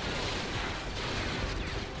V1s.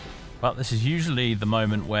 Well, this is usually the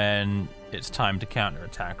moment when it's time to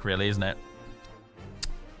counterattack, really, isn't it?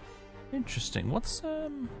 Interesting. What's,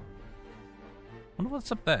 wonder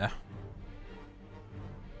what's up there?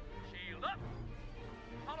 Shield up.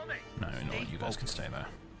 Follow me. No, you know what, you guys can stay there.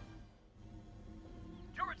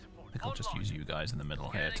 Turret support. I think I'll just online. use you guys in the middle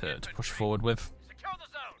here to push forward with. Secure the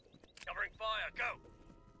zone. Covering fire. Go.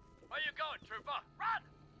 Where you going, trooper? Run.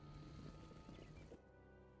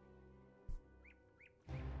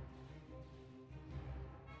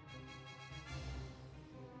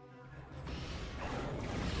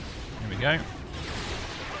 Here we go.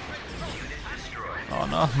 Oh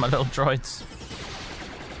no, my little droids.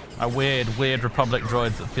 My weird Republic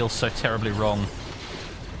droids that feel so terribly wrong.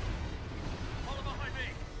 Follow behind me.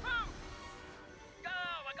 Move. Go.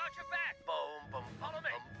 I got your back. Boom, boom. Follow me.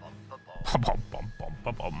 Boom, boom, boom, Bum, bum, bum,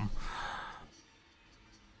 bum, bum.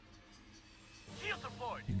 Shield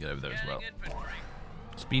deployed. You can get over there as well. Scanning infantry.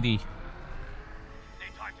 Speedy. Need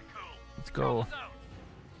time to cool. Let's Control go. the zone.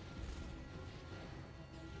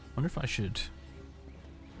 Wonder if I should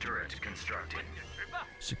Turret constructing. Trooper.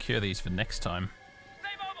 secure these for next time. Stay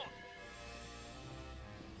mobile.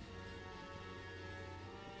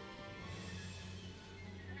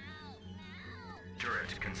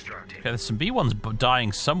 Turret constructing. Okay, there's some B1s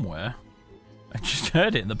dying somewhere. I just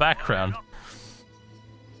heard it in the background.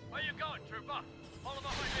 Where you going, trooper? Follow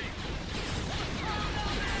behind me.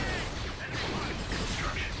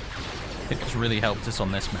 I think what's really helped us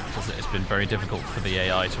on this map is that it's been very difficult for the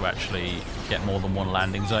AI to actually get more than one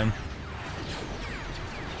landing zone.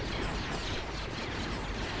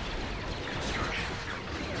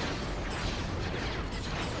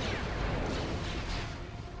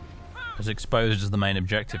 As exposed as the main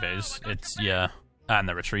objective is, it's, yeah. And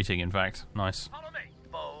they're retreating, in fact. Nice. Follow me.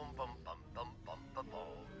 Boom, boom, boom, boom, boom, boom, boom.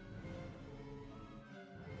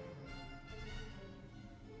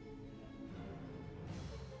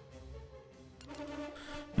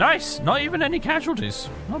 Nice! Not even any casualties.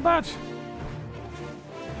 Not bad.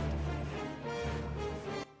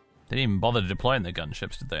 They didn't even bother deploying their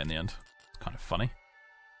gunships, did they, in the end? It's kind of funny.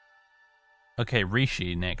 Okay,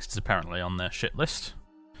 Rishi next is apparently on their shit list.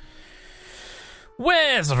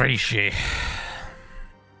 Where's Rishi?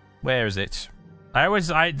 Where is it?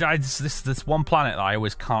 This one planet that I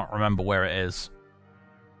always can't remember where it is.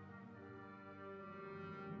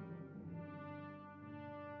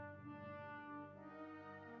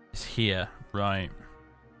 It's here, right.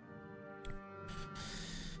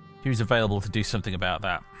 Who's available to do something about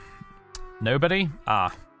that? Nobody?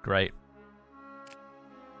 Ah, great.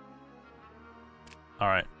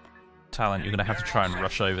 Alright. Talent, you're gonna have to try and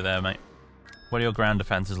rush over there, mate. What are your ground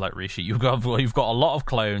defenses like, Rishi? You've got a lot of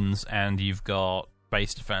clones, and you've got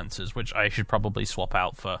base defenses, which I should probably swap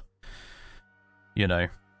out for, you know,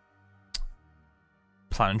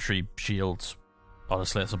 planetary shields.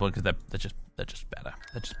 Honestly, that's the point, because they're just better.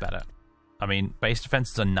 They're just better. I mean, base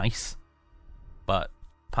defenses are nice, but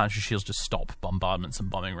planetary shields just stop bombardments and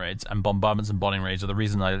bombing raids, and bombardments and bombing raids are the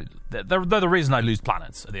reason they're the reason I lose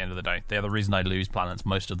planets at the end of the day. They're the reason I lose planets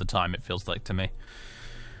most of the time, it feels like to me.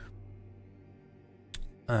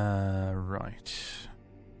 Right.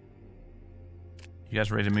 You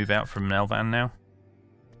guys ready to move out from Nelvan now?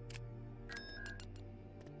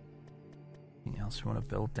 Anything else we want to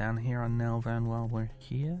build down here on Nelvan while we're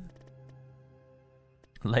here?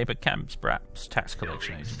 Labour camps, perhaps. Tax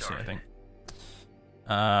collection agency, I think.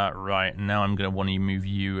 Right, now I'm going to want to move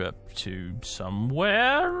you up to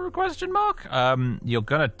somewhere, question mark? You're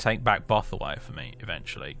going to take back Bothaway for me,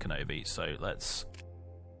 eventually, Kenobi, so let's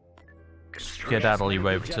skedaddle you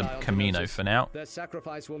over to Camino for now. Their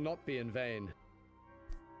sacrifice will not be in vain.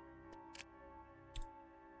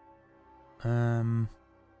 Let's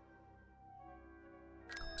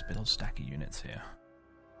build a stack of units here.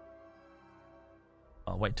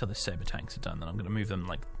 I'll wait till the saber tanks are done, then I'm going to move them,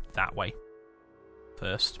 like, that way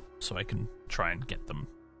first, so I can try and get them.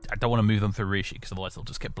 I don't want to move them for Rishi, because otherwise they'll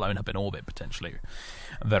just get blown up in orbit, potentially,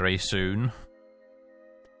 very soon.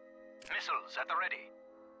 Missiles at the ready.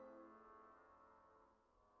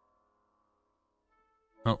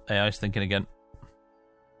 Oh, AI's thinking again.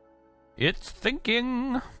 It's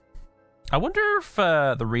thinking! I wonder if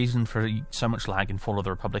the reason for so much lag in Fall of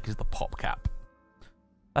the Republic is the pop cap.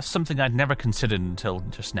 That's something I'd never considered until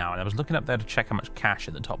just now, and I was looking up there to check how much cash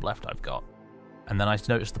in the top left I've got. And then I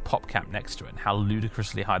noticed the pop cap next to it, and how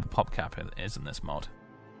ludicrously high the pop cap is in this mod.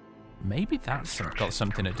 Maybe that's got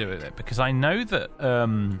something to do with it, because I know that...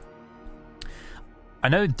 I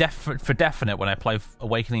know for definite when I play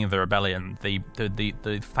Awakening of the Rebellion,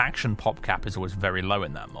 the faction pop cap is always very low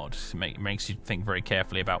in that mod. It makes you think very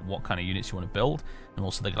carefully about what kind of units you want to build, and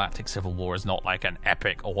also the Galactic Civil War is not like an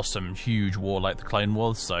epic, awesome, huge war like the Clone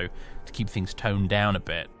Wars, so to keep things toned down a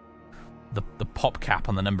bit, the pop cap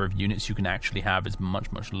on the number of units you can actually have is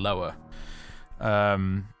much, much lower.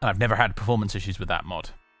 And I've never had performance issues with that mod.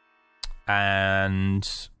 And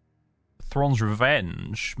Thrawn's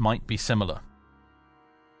Revenge might be similar.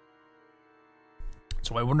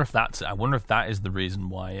 So I wonder if that is the reason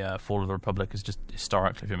why Fall of the Republic is just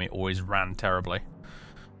historically for me always ran terribly.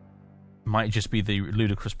 Might just be the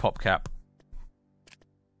ludicrous pop cap.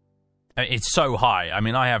 It's so high. I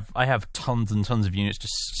mean, I have tons and tons of units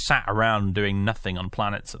just sat around doing nothing on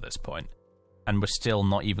planets at this point, and we're still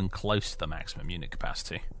not even close to the maximum unit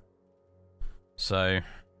capacity. So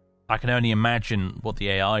I can only imagine what the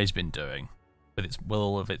AI has been doing with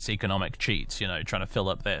all of its economic cheats. You know, trying to fill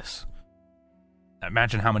up this.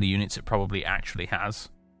 Imagine how many units it probably actually has.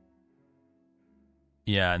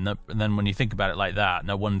 Yeah, and then when you think about it like that,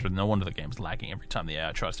 no wonder the game's lagging every time the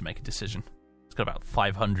AI tries to make a decision. It's got about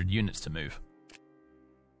 500 units to move.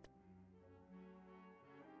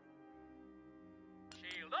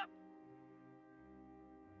 Shield up.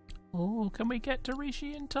 Oh, can we get to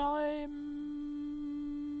Rishi in time?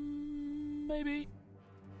 Maybe.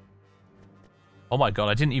 Oh my god,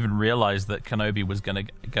 I didn't even realize that Kenobi was going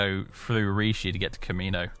to go through Rishi to get to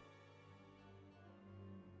Camino.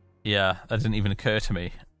 Yeah, that didn't even occur to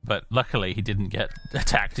me. But luckily, he didn't get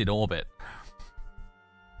attacked in orbit.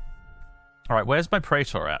 Alright, where's my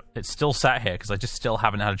Praetor at? It's still sat here, because I just still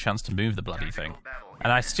haven't had a chance to move the bloody thing.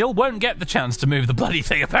 And I still won't get the chance to move the bloody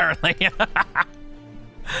thing, apparently.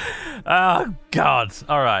 Oh, God.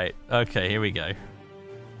 Alright, okay, here we go.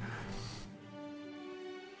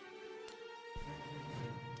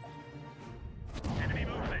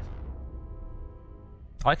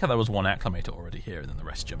 I like how there was one acclimator already here, and then the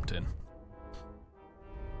rest jumped in.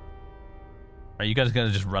 Are you guys going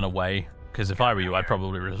to just run away? Because if I were you, I'd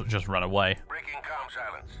probably just run away. Breaking comm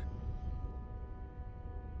silence.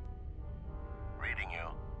 Reading you.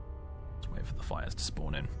 Let's wait for the fires to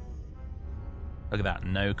spawn in. Look at that,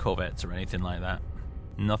 no corvettes or anything like that.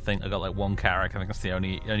 Nothing. I got like one Carrack. I think that's the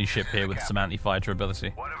only ship here with some anti-fighter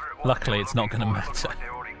ability. Luckily, it's not going to matter. Come on.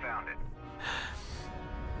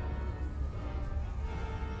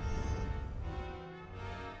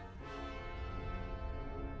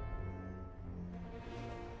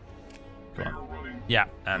 Yeah,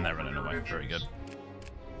 and they're running away. Very good.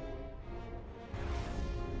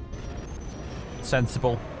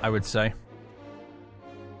 Sensible, I would say.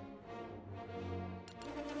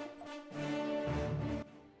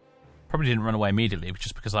 Probably didn't run away immediately,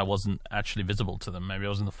 just because I wasn't actually visible to them. Maybe I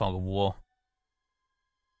was in the fog of war.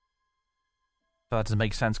 But that doesn't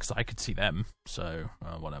make sense, because I could see them. So,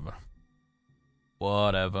 whatever.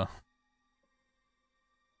 Whatever.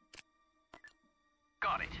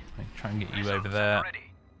 Got it. Try and get you over there.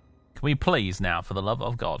 Can we please now, for the love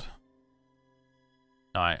of God?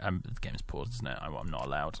 No, the game's paused, isn't it? I'm not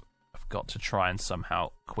allowed. I've got to try and somehow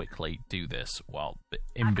quickly do this while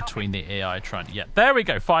in between the AI trying to... Yeah, there we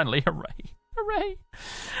go, finally. Hooray. Hooray.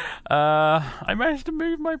 I managed to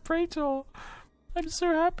move my Praetor. I'm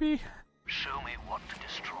so happy. Show me what to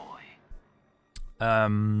destroy.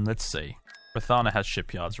 Let's see. Rathana has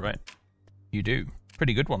shipyards, right? You do.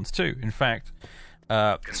 Pretty good ones, too. In fact...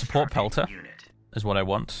 support pelter is what I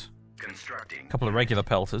want. A couple of regular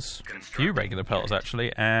pelters. A few regular pelters,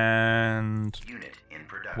 actually. And...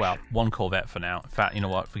 well, one corvette for now. In fact, you know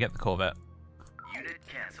what? Forget the corvette.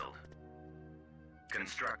 Cancelled.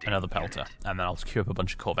 Constructing. Another pelter, and then I'll queue up a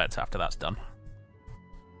bunch of corvettes after that's done.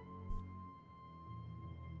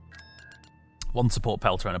 One support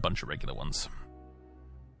pelter and a bunch of regular ones.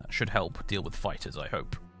 That should help deal with fighters, I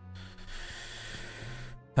hope.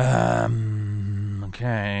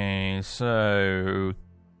 Okay, so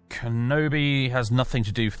Kenobi has nothing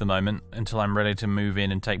to do for the moment until I'm ready to move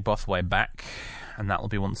in and take Bothway back, and that will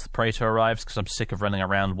be once the Praetor arrives, because I'm sick of running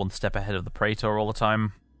around one step ahead of the Praetor all the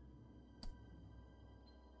time.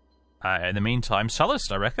 In the meantime,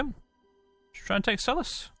 Sullust, I reckon. Let's try and take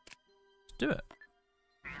Sullust. Let's do it.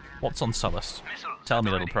 What's on Sullust? Tell me,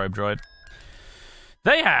 little probe droid.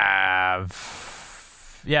 They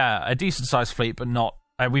have, yeah, a decent-sized fleet, but not.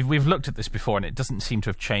 We've looked at this before, and it doesn't seem to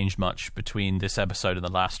have changed much between this episode and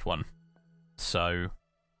the last one. So,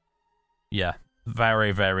 yeah,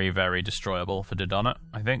 very, very, very destroyable for Dodonna,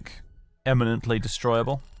 I think. Eminently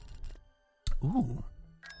destroyable. Ooh,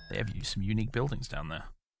 they have some unique buildings down there.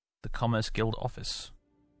 The Commerce Guild office.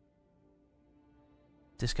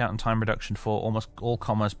 Discount and time reduction for almost all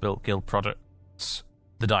Commerce Guild products.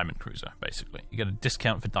 The Diamond Cruiser, basically. You get a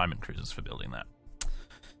discount for Diamond Cruisers for building that.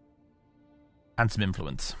 And some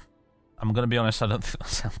influence. I'm going to be honest,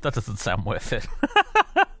 that doesn't sound worth it.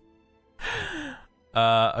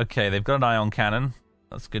 Okay, they've got an ion cannon.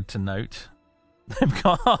 That's good to note. They've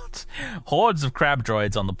got hordes of crab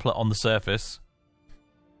droids on the surface.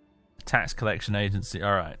 Tax collection agency.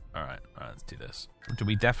 All right, let's do this. Do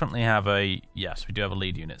we definitely have a... Yes, we do have a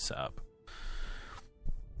lead unit set up.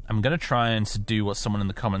 I'm going to try and do what someone in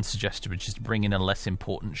the comments suggested, which is to bring in a less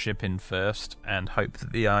important ship in first and hope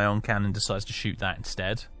that the ion cannon decides to shoot that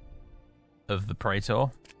instead of the Praetor.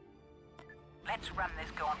 Let's run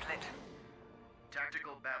this gauntlet.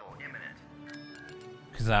 Tactical battle imminent.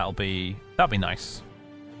 Because that'll be nice.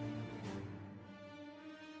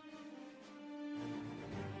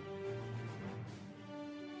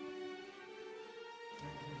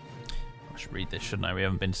 I should read this, shouldn't I? We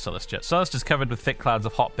haven't been to Sullust yet. Sullust is covered with thick clouds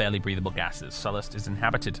of hot, barely breathable gases. Sullust is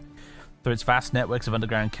inhabited through its vast networks of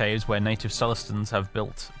underground caves where native Sullustans have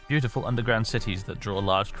built beautiful underground cities that draw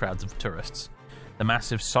large crowds of tourists. The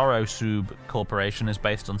massive SorcererDave Corporation is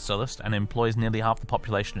based on Sullust and employs nearly half the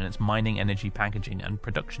population in its mining, energy, packaging, and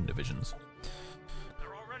production divisions.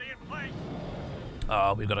 They're already in place.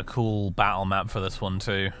 Oh, we've got a cool battle map for this one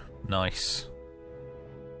too. Nice.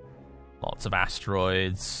 Lots of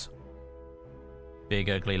asteroids. Big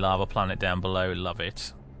ugly lava planet down below, love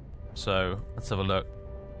it. So, let's have a look.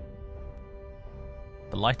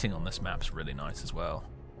 The lighting on this map's really nice as well.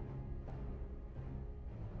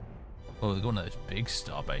 Oh, they've got one of those big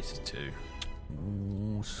star bases too.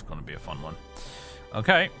 Ooh, this is going to be a fun one.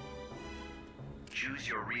 Okay. Choose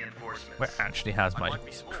your reinforcements. Where actually has my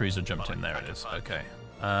cruiser jumped in? There it is. Okay.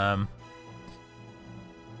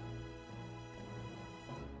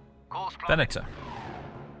 Venator.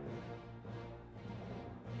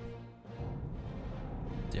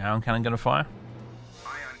 The ion cannon gonna fire?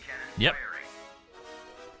 Ion cannon yep.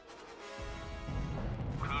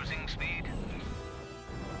 Firing. Cruising speed.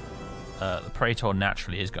 The Praetor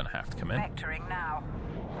naturally is gonna have to come in. Vectoring now.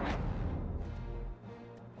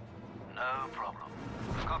 No problem.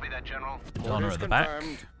 Copy that, General. Dodonna at the back.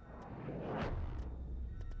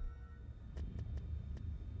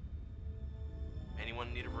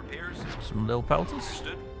 Anyone need repairs? Some little pelters.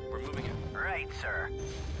 Understood. We're moving in. Right, sir.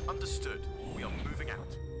 Understood. We are moving out.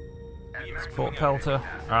 Support pelter.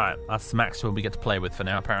 Alright, that's the maximum we get to play with for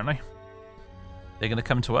now, apparently. They're going to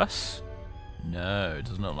come to us? No, it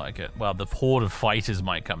doesn't look like it. Well, the horde of fighters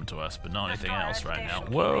might come to us, but not anything else right now.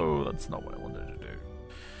 Whoa, that's not what I wanted to do.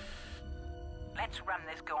 Let's run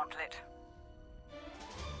this gauntlet.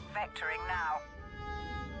 Vectoring now.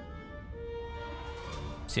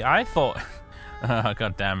 See, I thought...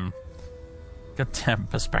 goddamn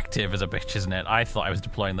perspective is a bitch, isn't it? I thought I was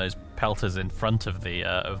deploying those pelters in front of the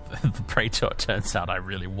Praetor. Turns out I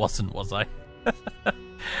really wasn't, was I?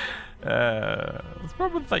 It's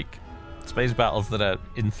probably like space battles that are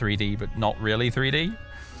in 3D but not really 3D.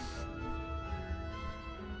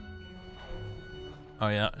 Oh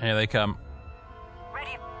yeah, here they come.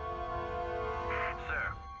 Ready.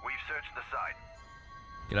 Sir, we've searched the site.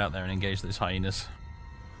 Get out there and engage those hyenas.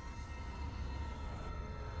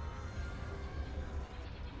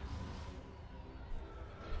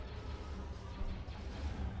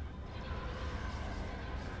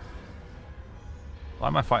 Why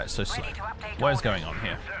am I fighting so slow? What is going on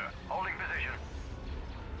here? Sir, holding position.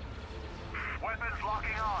 Weapons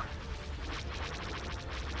locking on.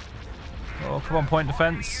 Oh, come on, point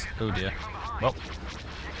defense. Oh dear. Well,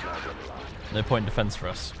 no point defense for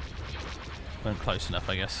us. Weren't close enough,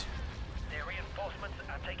 I guess. Their reinforcements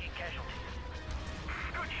I'm taking casualties.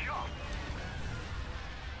 Good shot.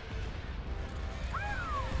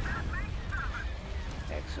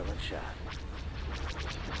 Excellent shot.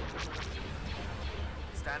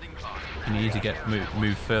 Standing by. You need to get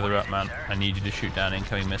move further up, man. I need you to shoot down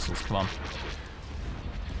incoming missiles. Come on.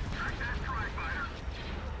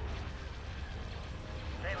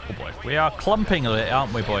 Oh boy, we are clumping a bit,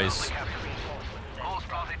 aren't we, boys? All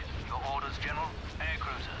spotted. Your orders, General. Air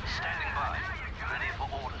cruiser standing by. Ready for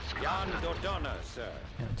orders. Jan Dodonna, sir.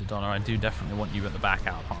 Yeah, Dodonna, I do definitely want you at the back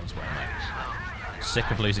out of harm's way, mate.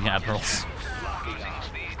 Sick of losing admirals. Losing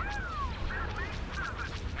speed.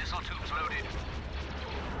 Missile tubes loaded.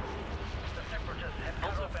 The Separatists have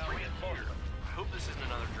cut off our reinforcements. Hope this isn't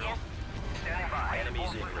another drill. Standing by.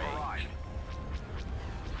 Enemies in range.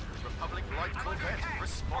 Republic light corvette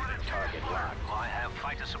responding. Target locked. I have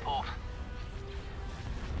fighter support.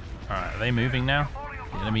 Alright, are they moving now?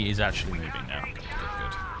 The enemy is actually moving now. Good,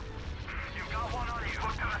 good. You've got one on you.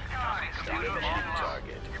 Look to the sky. Eliminate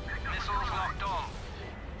target. Missiles locked on.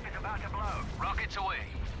 It's about to blow. Rockets away.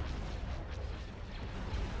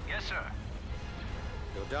 Yes, sir.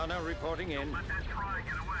 Dodonna reporting in.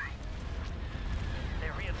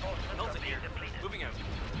 Their reinforcements are Hilton being here. depleted. Moving out.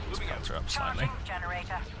 Moving out. Scouts are up slightly.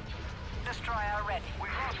 Generator. Destroyer ready.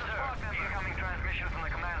 We've lost a squad member. Incoming transmission from the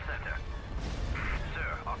command center. Sir,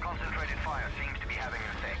 our concentrated fire seems to be having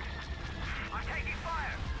an effect. I'm taking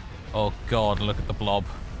fire. Oh god, look at the blob.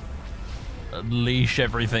 Unleash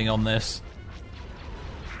everything on this.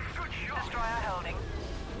 Good shot. Destroyer holding.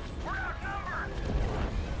 We're outnumbered.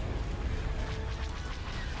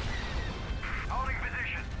 Holding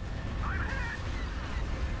position. I'm hit.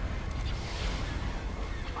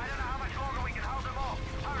 I don't know how much longer we can hold them off.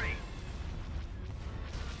 Hurry.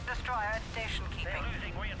 Destroyer at station keeping. They're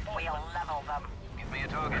losing reinforcements. We'll level them. Give me a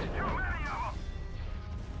target. Too many of them.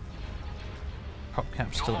 Prop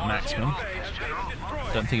cap's still at maximum.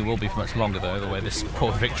 Don't think it will be for much longer though, the way this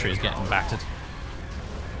poor victory is getting battered.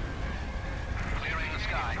 Clearing the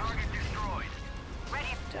sky. Target destroyed.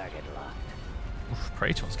 Ready. Target locked. Oof,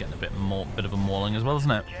 Praetor's getting a bit of a mauling as well,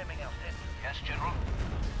 isn't it? Jamming our sensors. Yes, General.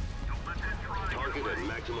 Target at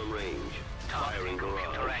maximum range. Firing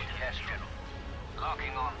barrage. Correct. Yes, General.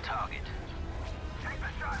 Locking on target. Take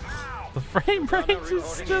the shot now. The frame rate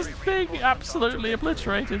is just being absolutely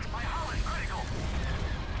obliterated.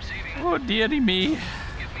 Receiving. Oh dearie me. Give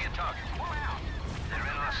me a target. Pull out. They're in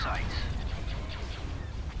our sights.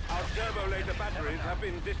 Our turbo laser batteries have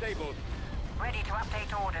been disabled. Ready to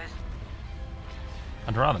update orders.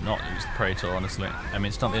 I'd rather not use the Praetor, honestly. I mean,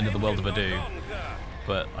 it's not the end of the world if I do,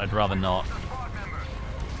 but I'd rather not.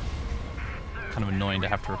 Kind of annoying to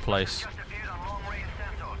have to replace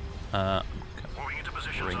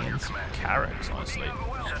bring in some carrots, honestly.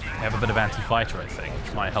 They have a bit of anti-fighter, I think,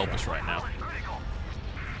 which might help us right now.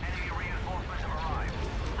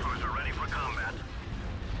 Cruiser ready for combat.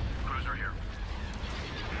 Cruiser here.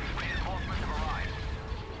 Reinforcements have arrived.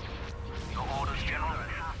 Your orders, General, at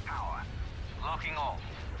half power. Locking on.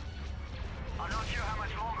 I'm not sure how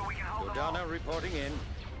much longer we can hold them Dodonna off. reporting in.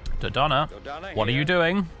 Dodonna, what are you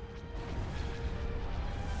doing?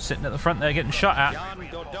 Sitting at the front there getting shot at. Jan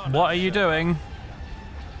Dodonna. What are you doing?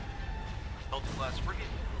 Multi-class frigate.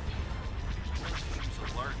 So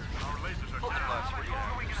larger. Our lasers are Multi-class down. frigate.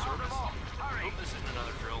 Service. Hope this isn't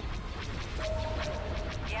another drill.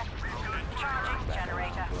 Yep. Charging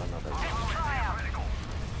generator. Destroyer.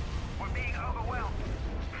 We're being overwhelmed.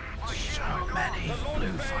 So many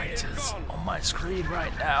blue fighters on my screen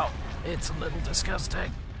right now. It's a little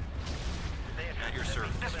disgusting. At your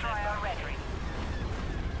service. Destroyer ready.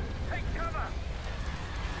 Take cover.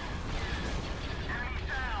 Enemies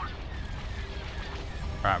down.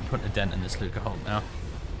 Alright, I'm putting a dent in this Luca Holt now.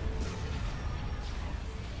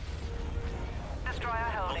 Destroyer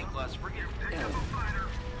holding. Multi-class frigate.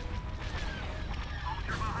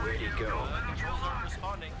 Where'd he go? Controls aren't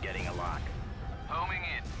responding. Getting a lock. Homing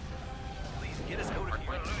in. Please get us out of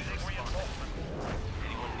here.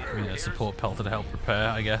 We need a support pelter to help repair,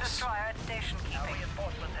 I guess. Destroyer at station Our keeping.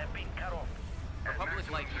 reinforcements have been cut off.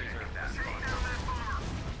 Republic light cruiser.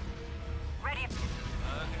 Ready.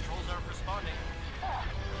 Controls aren't responding.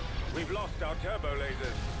 We've lost our turbo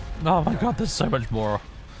lasers. Oh my god, there's so much more.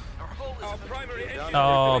 Our hull is Our primary engines Oh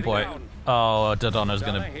are going boy. down. Oh, Dodonna's Dodonna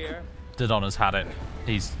gonna... here. Dodonna's had it.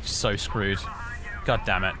 He's so screwed. God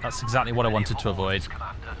damn it. That's exactly what I wanted to avoid.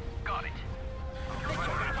 Commander. Got it.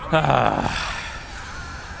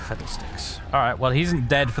 Fiddlesticks. Alright, well, he isn't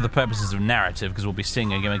dead for the purposes of narrative, because we'll be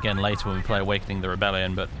seeing him again later when we play Awakening the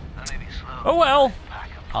Rebellion, but... Oh well!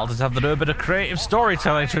 I'll just have to do a bit of creative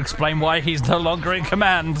storytelling to explain why he's no longer in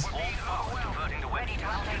command. Ready to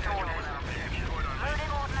update orders. Loading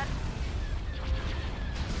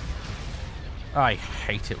I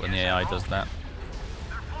hate it when the AI does that.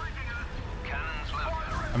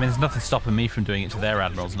 I mean, there's nothing stopping me from doing it to their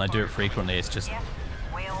admirals, and I do it frequently. It's just...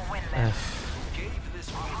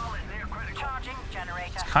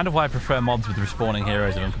 It's kind of why I prefer mods with respawning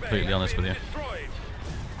heroes, if I'm completely honest with you.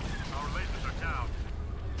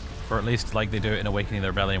 Or at least like they do it in Awakening of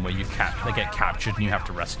the Rebellion, where they get captured and you have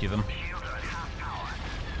to rescue them.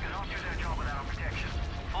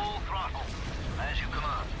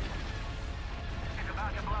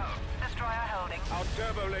 Our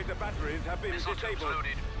turbo laser batteries have been disabled.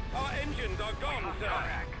 Our engines are gone, sir.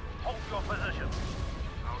 Hold your position.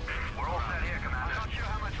 We're all set here, Commander. I'm not sure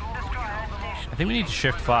how much longer we can hold them off. I think we need to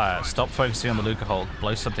shift fire, stop focusing on the Luca Hulk,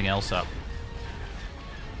 blow something else up.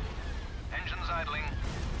 Engines idling.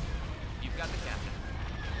 You've got the captain.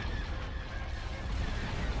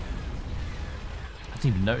 I didn't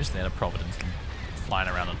even notice they had a Providence flying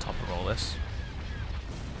around on top of all this.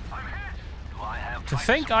 To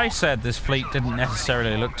think I said this fleet didn't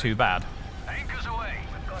necessarily look too bad.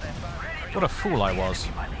 What a fool I was.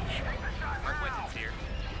 I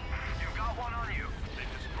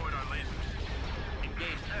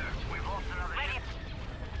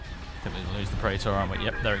think we lose the Praetor, aren't we?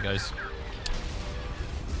 Yep, there it goes.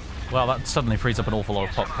 Well, that suddenly frees up an awful lot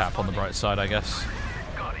of pop cap on the bright side, I guess.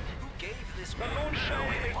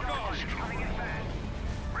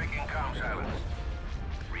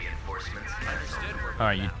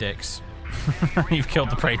 Alright, you dicks. You've killed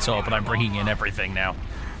the Praetor, but I'm bringing in everything now.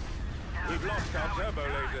 We've lost our turbo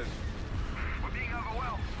lasers. We're being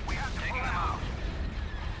overwhelmed. We have to taking them out.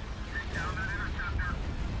 Take down that interceptor.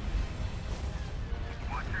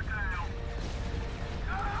 Watch your tail.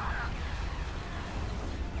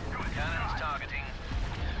 Cannons targeting.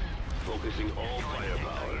 Focusing all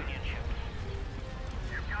firepower.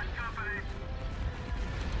 You've got company.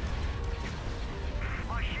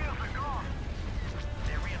 My shields are gone.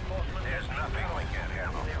 Their reinforcements. There's nothing we can't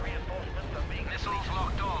handle. Their reinforcements are being missiles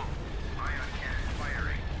locked on. Ion cannon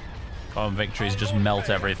firing. Come on, victories, just melt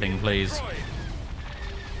everything, please.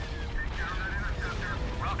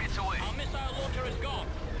 Rockets away. Our missile launcher is gone.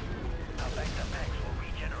 Our vector packs will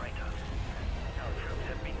regenerate us. Our troops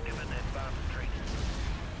have been given advanced training.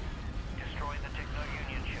 Destroy the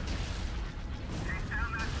Techno-Union ship. Take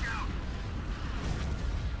down that scout.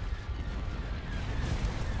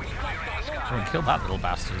 We So we killed that little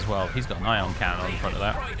bastard as well. He's got an ion cannon on the front of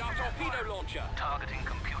that. Our torpedo launcher. Targeting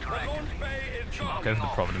computer activity. Go for the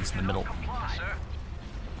Providence in the middle. Sir.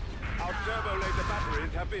 Our turbo laser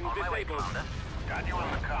batteries have been disabled. Got you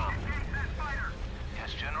on the comm.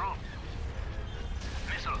 Yes, General.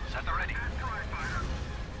 Missiles at the ready.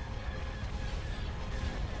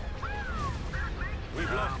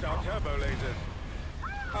 We've lost our turbo lasers.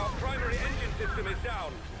 Our primary engine system is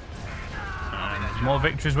down. And there's more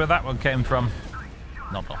victories where that one came from.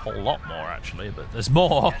 Not a whole lot more, actually, but there's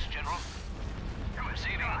more. Yes, General.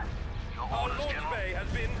 Receiving. Your Our orders, launch General. bay has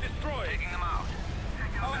been destroyed. Taking them out.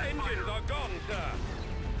 Our engines are gone, sir.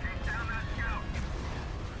 Take down that scout.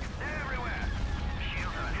 They're everywhere.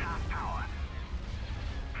 Shields are at half power.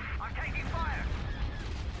 I'm taking fire.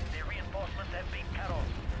 Their reinforcements have been cut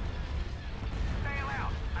off. Bail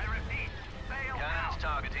out. I repeat, bail out. Cannons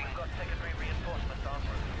targeting. We've got secondary reinforcements en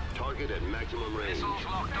route. Target at maximum range. Missiles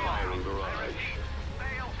locked on. Firing barrage.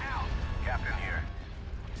 Bail out. Captain here.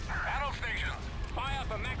 Battle stations. Fire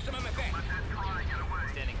for maximum effect.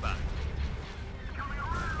 Standing by.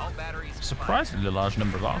 All batteries. Surprisingly large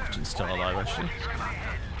number of Arctians still alive, actually.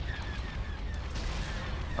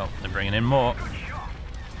 Oh, they're bringing in more.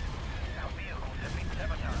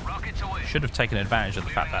 Rockets away. Should have taken advantage of the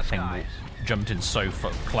fact that thing jumped in so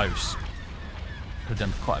close. Could have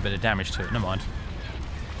done quite a bit of damage to it. Never mind.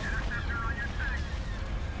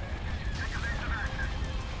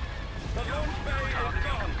 The launch bay is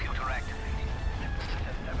gone. Computer activated.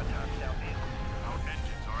 Our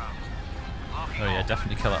engines are out. Oh yeah,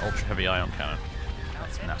 definitely kill that ultra heavy ion cannon.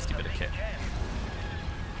 That's a nasty bit of kit.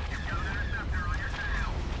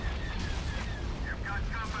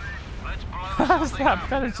 Let's blow How's something that up.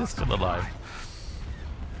 better just still alive?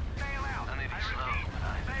 Bail out. I may be slow, but I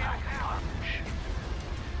bail out.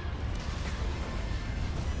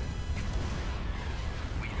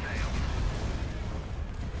 We failed.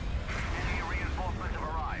 Enemy reinforcements have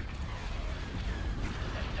arrived.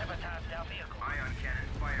 They've sabotaged our vehicle. Ion cannon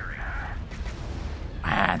firing.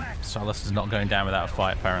 Ah, Sullust is not going down without a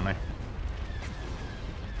fight, apparently.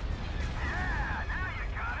 Yeah, now you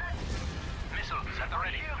got it. Missiles at the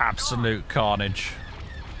ready. Absolute carnage.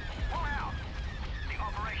 Pull out. The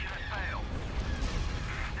operation has failed.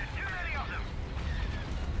 There's too many of them.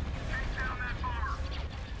 Take down that bomber.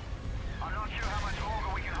 I'm not sure how much longer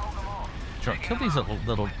we can hold them off. Sure, kill these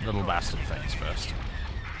little bastard things first.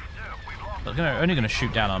 They're only going to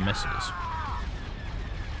shoot down our missiles.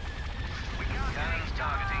 Cannons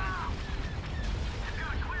targeting.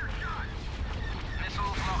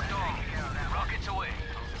 Missiles locked on. Rockets away.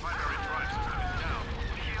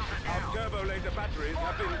 Our turbo laser batteries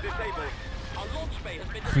have been disabled. Our launch bay has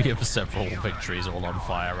been We have several victories all on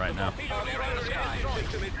fire right now. Our primary engine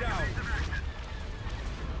system is down.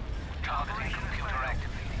 Targeting computer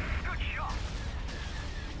activated. Good shot.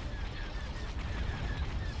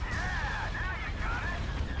 Yeah, now you got it.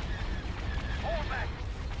 Fall back.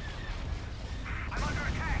 I'm under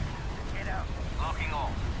attack. Get out. Locking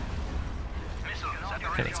on. Missiles at the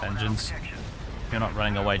Kill ready. its engines. You're not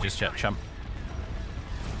running away just yet, chump.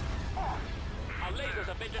 Our lasers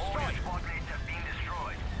have been destroyed. Squad mates have been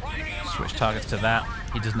destroyed. Primary engine Switch targets to that.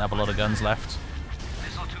 He doesn't have a lot of guns left.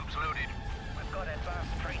 Missile tubes loaded. We've got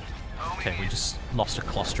advanced training. Okay, we just lost a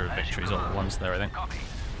cluster of victories all at once there, I think. Copy.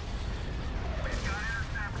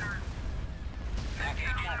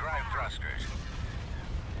 Engaging drive thrusters.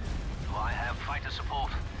 Do I have fighter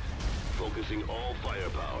support? Focusing all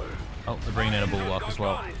firepower. Oh, they're bringing in a bulwark as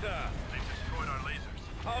well. They've destroyed our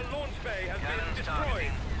lasers. Our launch bay has Cannons been destroyed.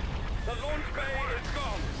 targeting. The launch bay is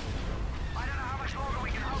gone. I don't know how much longer we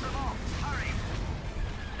can hold them off. Hurry.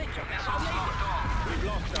 Missiles Missiles locked on. We've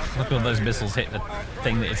lost our Look at all those missiles hit the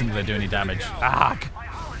thing that isn't going to do any damage. Ah! My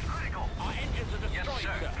hull is critical. Our engines are Yes, destroyed,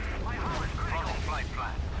 sir. sir. My hull is critical. Throttle flight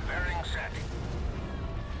plan. Bearing set. We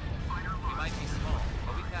might be small,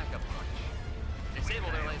 but we pack up much. Disable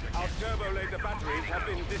their laser. Our turbo laser batteries have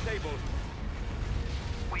been disabled.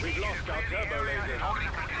 We've lost our turbo lasers. Targeting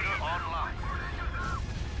computer online.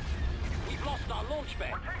 We've lost our launch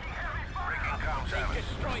bay. Breaking comms They've out.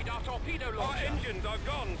 destroyed our torpedo Our launcher. engines are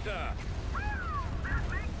gone, sir.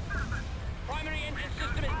 Primary engine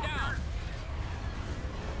system is down.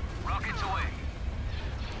 Rockets away.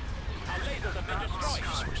 Our lasers have been destroyed.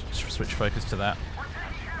 Switch focus to that.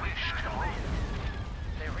 Wished to move.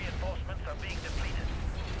 Their reinforcements are being depleted.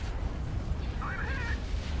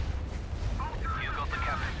 You got the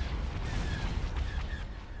captain.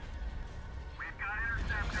 We've got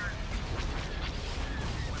interceptors.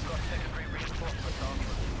 We've got secondary reinforcements on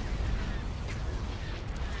route.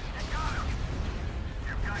 You got him.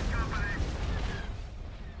 You've got company.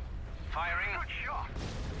 Firing. Good shot.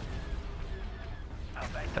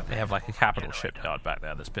 They have like a capital shipyard back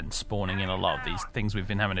there that's been spawning in a lot of these things we've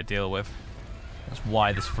been having to deal with. That's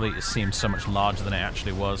why this fleet has seemed so much larger than it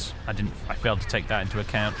actually was. I failed to take that into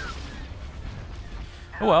account.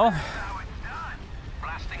 Oh well.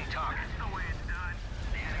 Blasting target. That's the way it's done.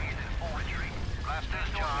 The enemy's in full retreat. Blasters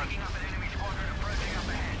charged. Picking up an enemy squadron approaching up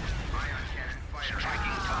ahead. Ion cannon fire.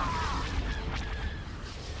 Striking target.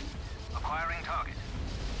 Acquiring target.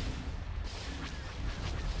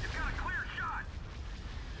 You've got a clear shot.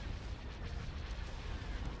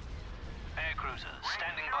 Air cruisers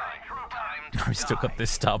standing by. Time to We've still got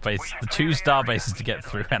this starbase, the two starbases to get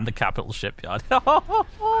through, and the capital shipyard. Oh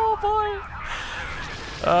boy!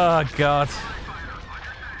 Oh god!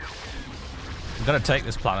 We're gonna take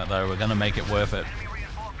this planet though. We're gonna make it worth it.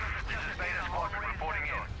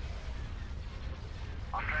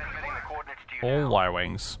 All wire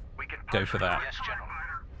wings. Go for that. Yes, General.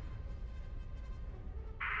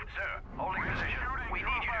 Sir, holding position. We need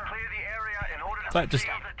you to clear the area in order to That just-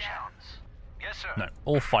 secure the downs. Yes, sir. No,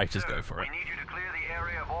 all fighters go for it. We need you to clear the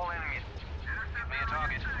area of all enemies. Give me a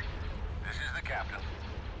target. This is the captain.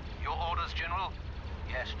 Your orders, General?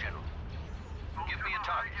 Yes, General. Give me a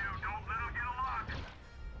target. Don't let him get a lock.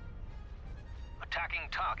 Attacking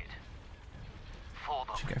target. For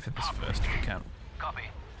the Should go for this first if we can. Copy.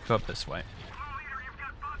 Go up this way.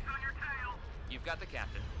 You've got the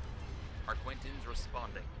captain. Our Quentin's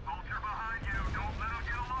responding. Vulture behind you. Don't let him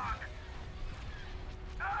get a lock.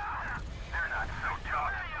 They're not so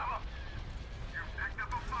tough. You picked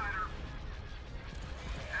up a fighter.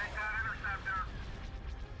 Take that interceptor.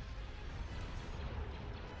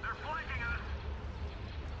 They're flanking us.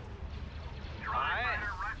 Aye.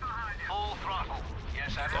 Right behind you. Full throttle.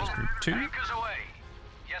 Yes, Admiral. There's group 2. Anchors away.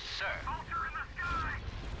 Yes, sir. Vulture in the sky.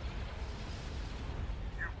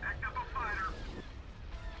 You picked up a fighter.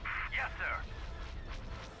 Yes, sir.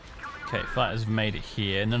 Okay, fighters have made it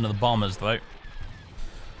here. None of the bombers though.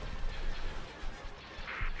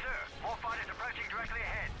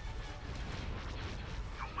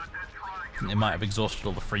 I think they might have exhausted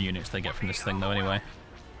all the free units they get from this thing though anyway.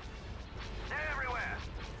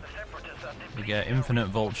 You get infinite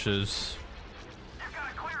vultures.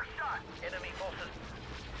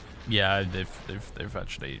 Yeah, they've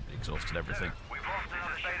actually exhausted everything.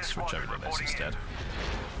 Switch over to this instead.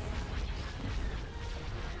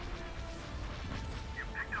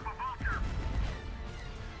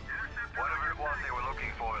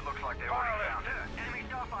 like they already found it. Enemy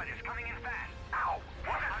starfighters coming in fast. Ow!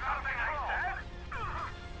 What is something I said?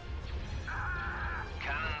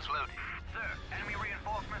 Cannons loaded. Sir, enemy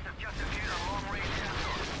reinforcements have just appeared on long-range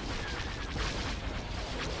sensors.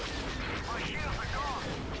 My shields are gone.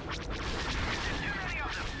 There's too many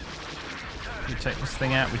of them. You take this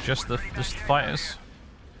thing out with just the fighters.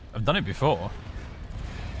 I've done it before.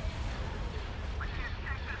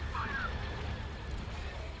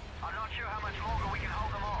 I'm not sure how much longer we can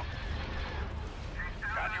hold them off.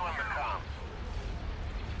 Got you on the comm.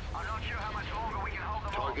 I'm not sure how much longer we can hold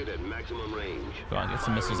them off. Target at maximum range. Go on, get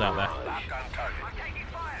some missiles out there. Lock on target. I'm taking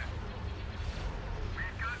fire.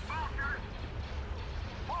 We've got vultures.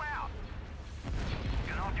 Pull out.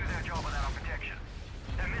 Cannot do their job without our protection.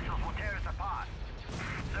 Their missiles will tear us apart.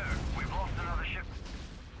 Sir, we've lost another ship.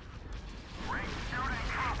 Ring shooting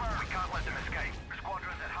trooper. We can't let them escape. The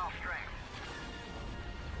squadron's at half strength.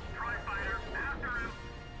 Tri-fighter, after him.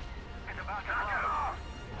 It's about to blow.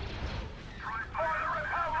 For the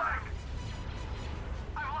Republic!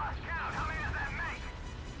 I've lost count. How many does that make?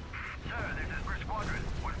 Sir, this is for squadron.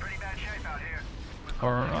 We're in pretty bad shape out here.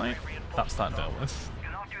 Alright, that's that dealt with.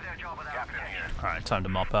 Cannot do their job without our protection. Alright, time to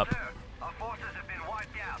mop up. Sir, our forces have been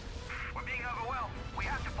wiped out. We're being overwhelmed. We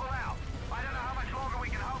have to pull out. I don't know how much longer we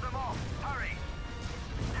can hold them off. Hurry.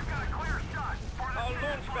 You've got a clear shot. Our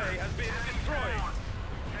launch bay has been destroyed.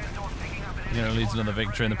 Sensors picking up an You're gonna lose another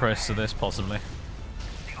victory in the process of this, possibly.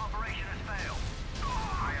 The operation has failed.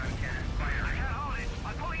 Ion cannon. Fire. I can't hold it.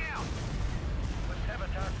 I'm pulling out. Let's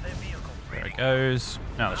sabotage their vehicle. There it goes.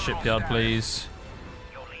 Now the shipyard, please.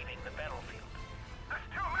 You're leaving the battlefield. There's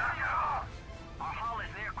too many. Our hull is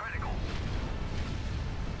near critical.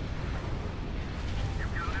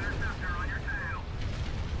 You've got an interceptor on your tail.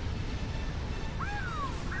 Woo!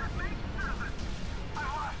 That makes 7. I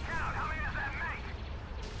lost count. How many does that make?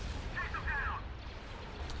 Chase them down.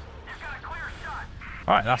 You've got a clear shot.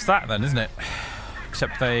 Alright, that's that then, isn't it?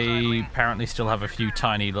 Except they apparently still have a few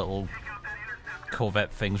tiny little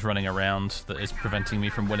Corvette things running around that is preventing me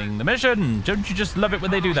from winning the mission. Don't you just love it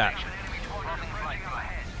when they do that?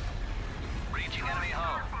 Reaching enemy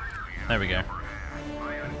hull. There we go.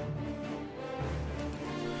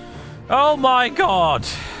 Oh my god!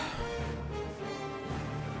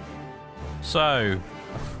 So,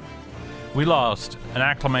 we lost an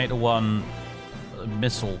Acclimator 1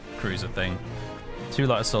 missile cruiser thing, 2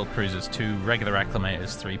 light assault cruisers, 2 regular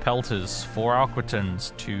Acclimators, 3 Pelters, 4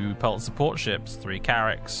 Aquitans, 2 Pelt support ships, 3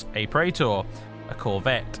 Carracks, a Praetor, a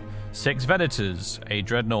Corvette, 6 Venators, a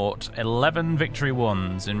Dreadnought, 11 Victory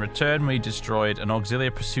 1s. In return, we destroyed an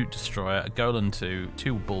Auxiliary Pursuit Destroyer, a Golan 2,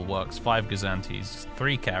 2 Bulwarks, 5 Gazantes,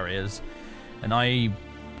 3 Carriers, an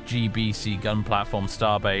IGBC gun platform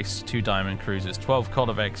starbase, 2 Diamond Cruisers, 12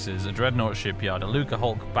 Kolivexes, a Dreadnought shipyard, a Lucas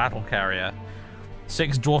Hulk battle carrier,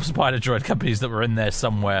 6 Dwarf Spider droid companies that were in there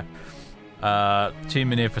somewhere, 2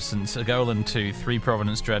 Munificents, a Golan 2, 3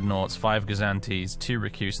 Providence Dreadnoughts, 5 Gazantes, 2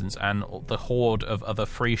 Recusants, and the horde of other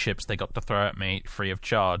free ships they got to throw at me free of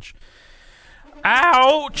charge.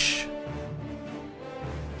 Ouch!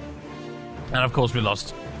 And of course we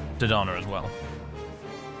lost Dodana as well.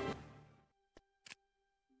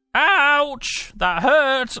 Ouch! That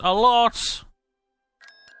hurt a lot!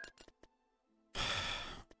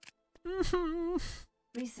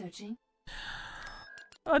 Researching.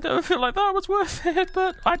 I don't feel like that was worth it,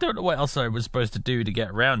 but I don't know what else I was supposed to do to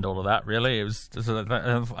get around all of that, really. It was just,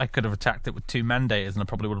 I could have attacked it with 2 mandators and I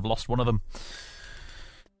probably would have lost one of them.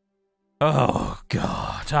 Oh,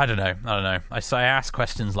 God. I don't know. I ask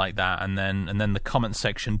questions like that, and then the comment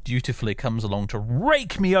section dutifully comes along to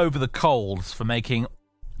rake me over the coals for making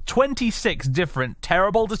 26 different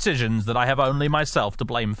terrible decisions that I have only myself to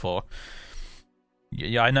blame for.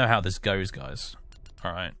 Yeah, I know how this goes, guys.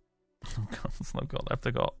 All right. I've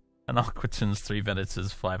got an Aquitans, 3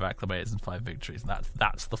 Venators, 5 Acclimators, and 5 Victories.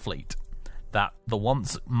 That's the fleet. That the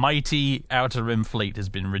once mighty Outer Rim fleet has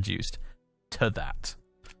been reduced to that.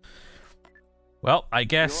 Well, I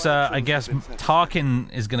guess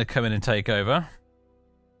Tarkin is going to come in and take over.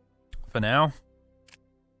 For now.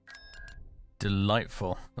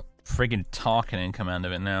 Delightful. Got friggin' Tarkin in command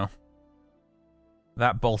of it now.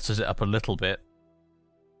 That bolsters it up a little bit.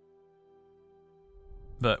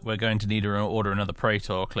 But we're going to need to order another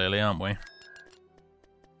Praetor, clearly, aren't we?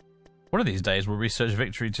 One of these days we'll research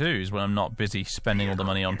Victory 2s when I'm not busy spending all the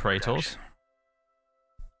money on Praetors.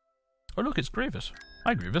 Oh look, it's Grievous.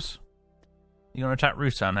 Hi, Grievous. You gonna attack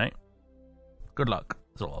Rusan, eh? Good luck.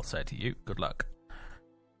 That's all I'll say to you. Good luck.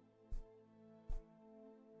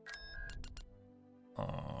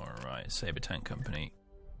 Alright, Saber Tank Company.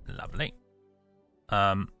 Lovely.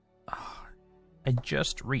 I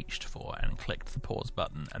just reached for and clicked the pause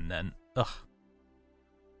button, and then, ugh.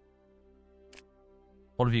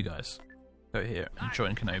 All of you guys, go here and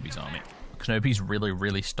join Kenobi's army. Kenobi's really,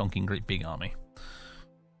 really stonking great big army.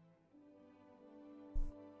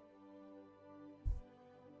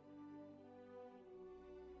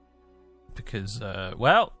 Because,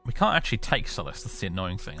 well, we can't actually take Sullust, that's the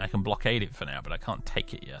annoying thing. I can blockade it for now, but I can't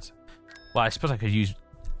take it yet. Well, I suppose I could use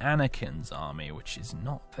Anakin's army, which is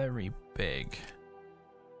not very big,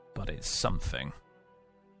 but it's something.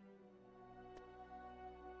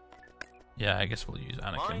 Yeah, I guess we'll use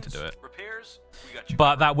Anakin to do it. Repairs,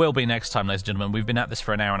 but that will be next time, ladies and gentlemen. We've been at this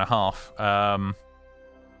for an hour and a half. I'm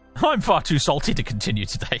far too salty to continue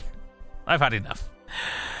today. I've had enough.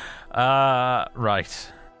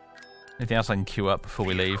 Right. Anything else I can queue up before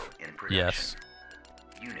we leave? Yes.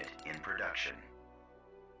 Unit in production.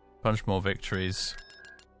 Bunch more victories.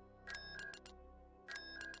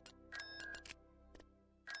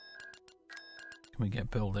 Can we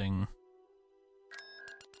get building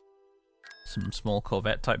some small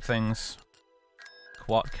Corvette type things?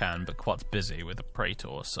 Quat can, but Quat's busy with a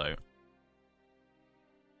Praetor, so...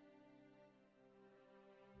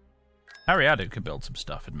 Ariadu could build some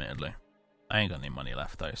stuff, admittedly. I ain't got any money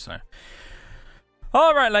left, though, so...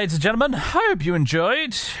 Alright, ladies and gentlemen, hope you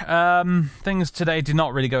enjoyed. Things today did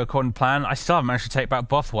not really go according to plan. I still haven't managed to take back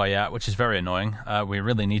Bothwell yet, which is very annoying. We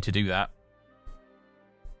really need to do that.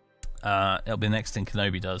 It'll be the next thing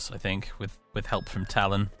Kenobi does, I think, with help from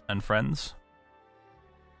Talon and friends.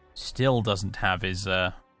 Still doesn't have his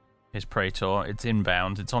Praetor. It's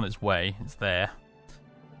inbound. It's on its way. It's there.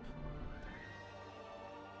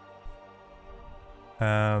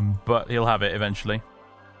 But he'll have it eventually.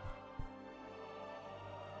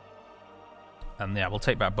 And yeah, we'll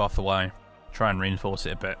take back Bothwell, try and reinforce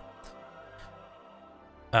it a bit.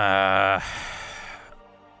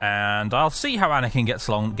 And I'll see how Anakin gets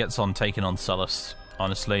on taking on Sullust,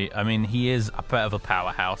 honestly. I mean, he is a bit of a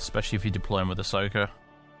powerhouse, especially if you deploy him with Ahsoka.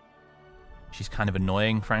 She's kind of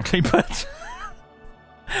annoying, frankly, but...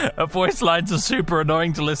 her voice lines are super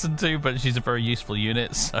annoying to listen to, but she's a very useful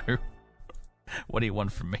unit, so... what do you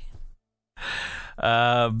want from me?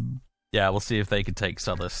 Yeah, we'll see if they can take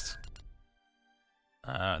Sullust.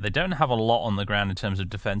 They don't have a lot on the ground in terms of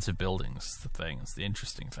defensive buildings. The thing, it's the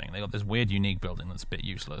interesting thing. They got this weird, unique building that's a bit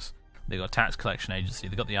useless. They got a tax collection agency.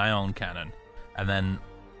 They got the ion cannon, and then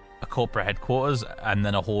a corporate headquarters, and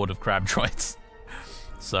then a horde of crab droids.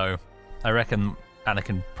 So, I reckon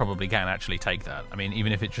Anakin probably can actually take that. I mean,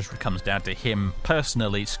 even if it just comes down to him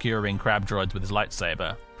personally skewering crab droids with his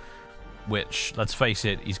lightsaber, which, let's face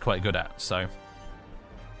it, he's quite good at. So,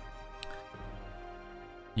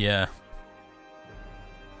 yeah.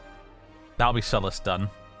 That'll be Sullust done.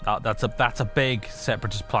 That's a big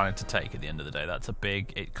separatist planet to take at the end of the day. That's a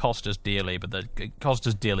big... It cost us dearly, but it cost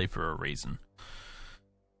us dearly for a reason.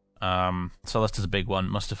 Sullust is a big one.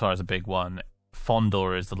 Mustafar is a big one.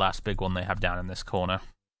 Fondor is the last big one they have down in this corner.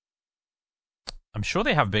 I'm sure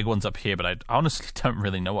they have big ones up here, but I honestly don't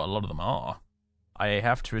really know what a lot of them are. I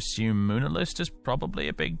have to assume Moonalist is probably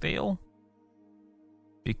a big deal.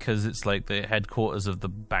 Because it's like the headquarters of the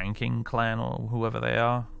banking clan or whoever they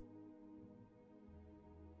are.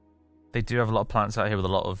 They do have a lot of planets out here with a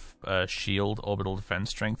lot of shield, orbital defense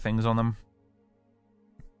strength things on them.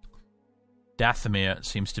 Dathomir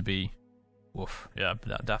seems to be... Woof. Yeah,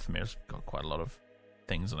 Dathomir's got quite a lot of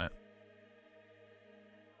things on it.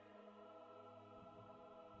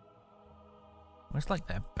 Where's like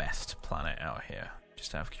their best planet out here?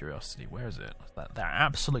 Just out of curiosity, where is it? Their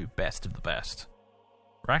absolute best of the best.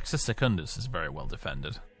 Raxus Secundus is very well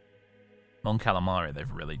defended. Mon Calamari,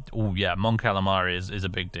 they've really... Oh yeah, Mon Calamari is a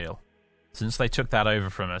big deal. Since they took that over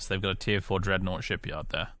from us, they've got a tier 4 Dreadnought shipyard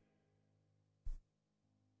there.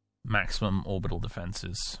 Maximum orbital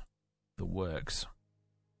defenses. The works.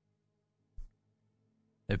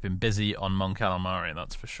 They've been busy on Mon Calamari,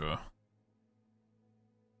 that's for sure.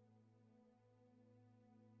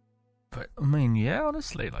 But, I mean, yeah,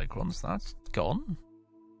 honestly, like, once that's gone...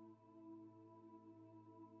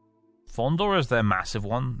 Fondor is their massive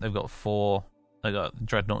one. They've got 4... They got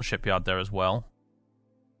Dreadnought shipyard there as well.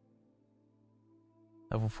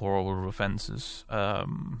 Level 4 orbital defenses.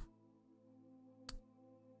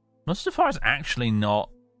 Mustafar is actually not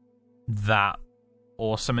that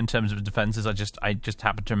awesome in terms of defenses. I just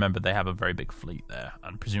happen to remember they have a very big fleet there,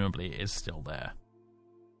 and presumably it is still there.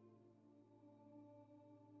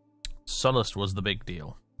 Sullust was the big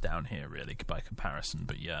deal down here, really, by comparison,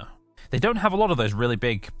 but yeah. They don't have a lot of those really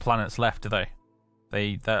big planets left, do they?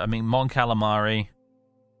 I mean, Mon Calamari,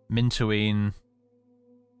 Mintuine,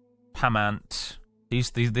 Pamant,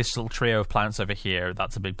 This little trio of plants over here,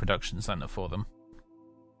 that's a big production center for them.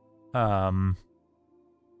 And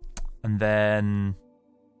then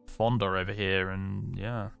Fondor over here, and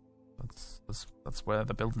yeah, that's where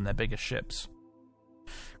they're building their biggest ships.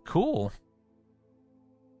 Cool.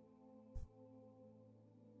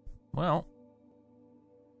 Well,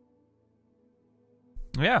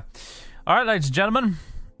 yeah. All right, ladies and gentlemen,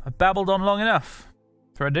 I've babbled on long enough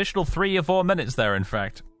for an additional 3 or 4 minutes there, in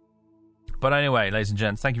fact. But anyway, ladies and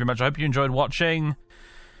gents, thank you very much. I hope you enjoyed watching.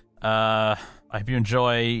 I hope you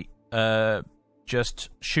enjoy just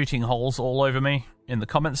shooting holes all over me in the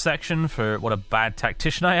comments section for what a bad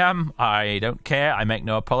tactician I am. I don't care. I make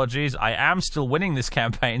no apologies. I am still winning this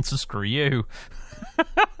campaign, so screw you.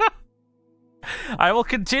 I will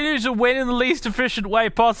continue to win in the least efficient way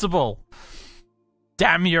possible.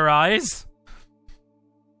 Damn your eyes.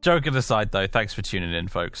 Joking aside, though, thanks for tuning in,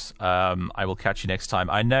 folks. I will catch you next time.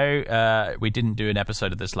 I know we didn't do an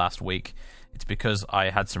episode of this last week. It's because I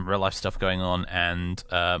had some real-life stuff going on, and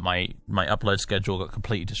my upload schedule got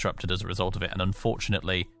completely disrupted as a result of it. And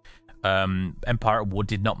unfortunately, Empire at War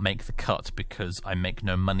did not make the cut because I make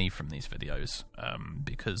no money from these videos.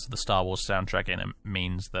 Because the Star Wars soundtrack in it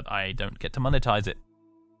means that I don't get to monetize it.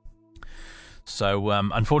 So,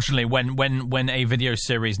 unfortunately, when a video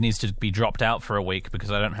series needs to be dropped out for a week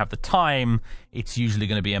because I don't have the time, it's usually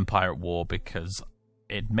going to be Empire at War because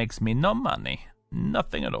it makes me no money.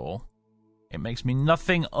 Nothing at all. It makes me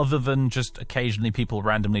nothing other than just occasionally people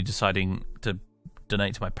randomly deciding to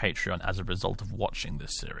donate to my Patreon as a result of watching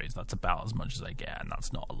this series. That's about as much as I get, and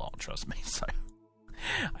that's not a lot, trust me. So,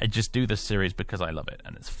 I just do this series because I love it,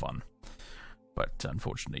 and it's fun. But,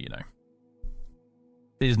 unfortunately, you know,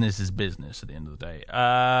 business is business at the end of the day.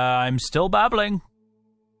 I'm still babbling.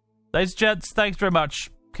 Ladies and gents, thanks very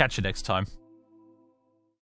much. Catch you next time.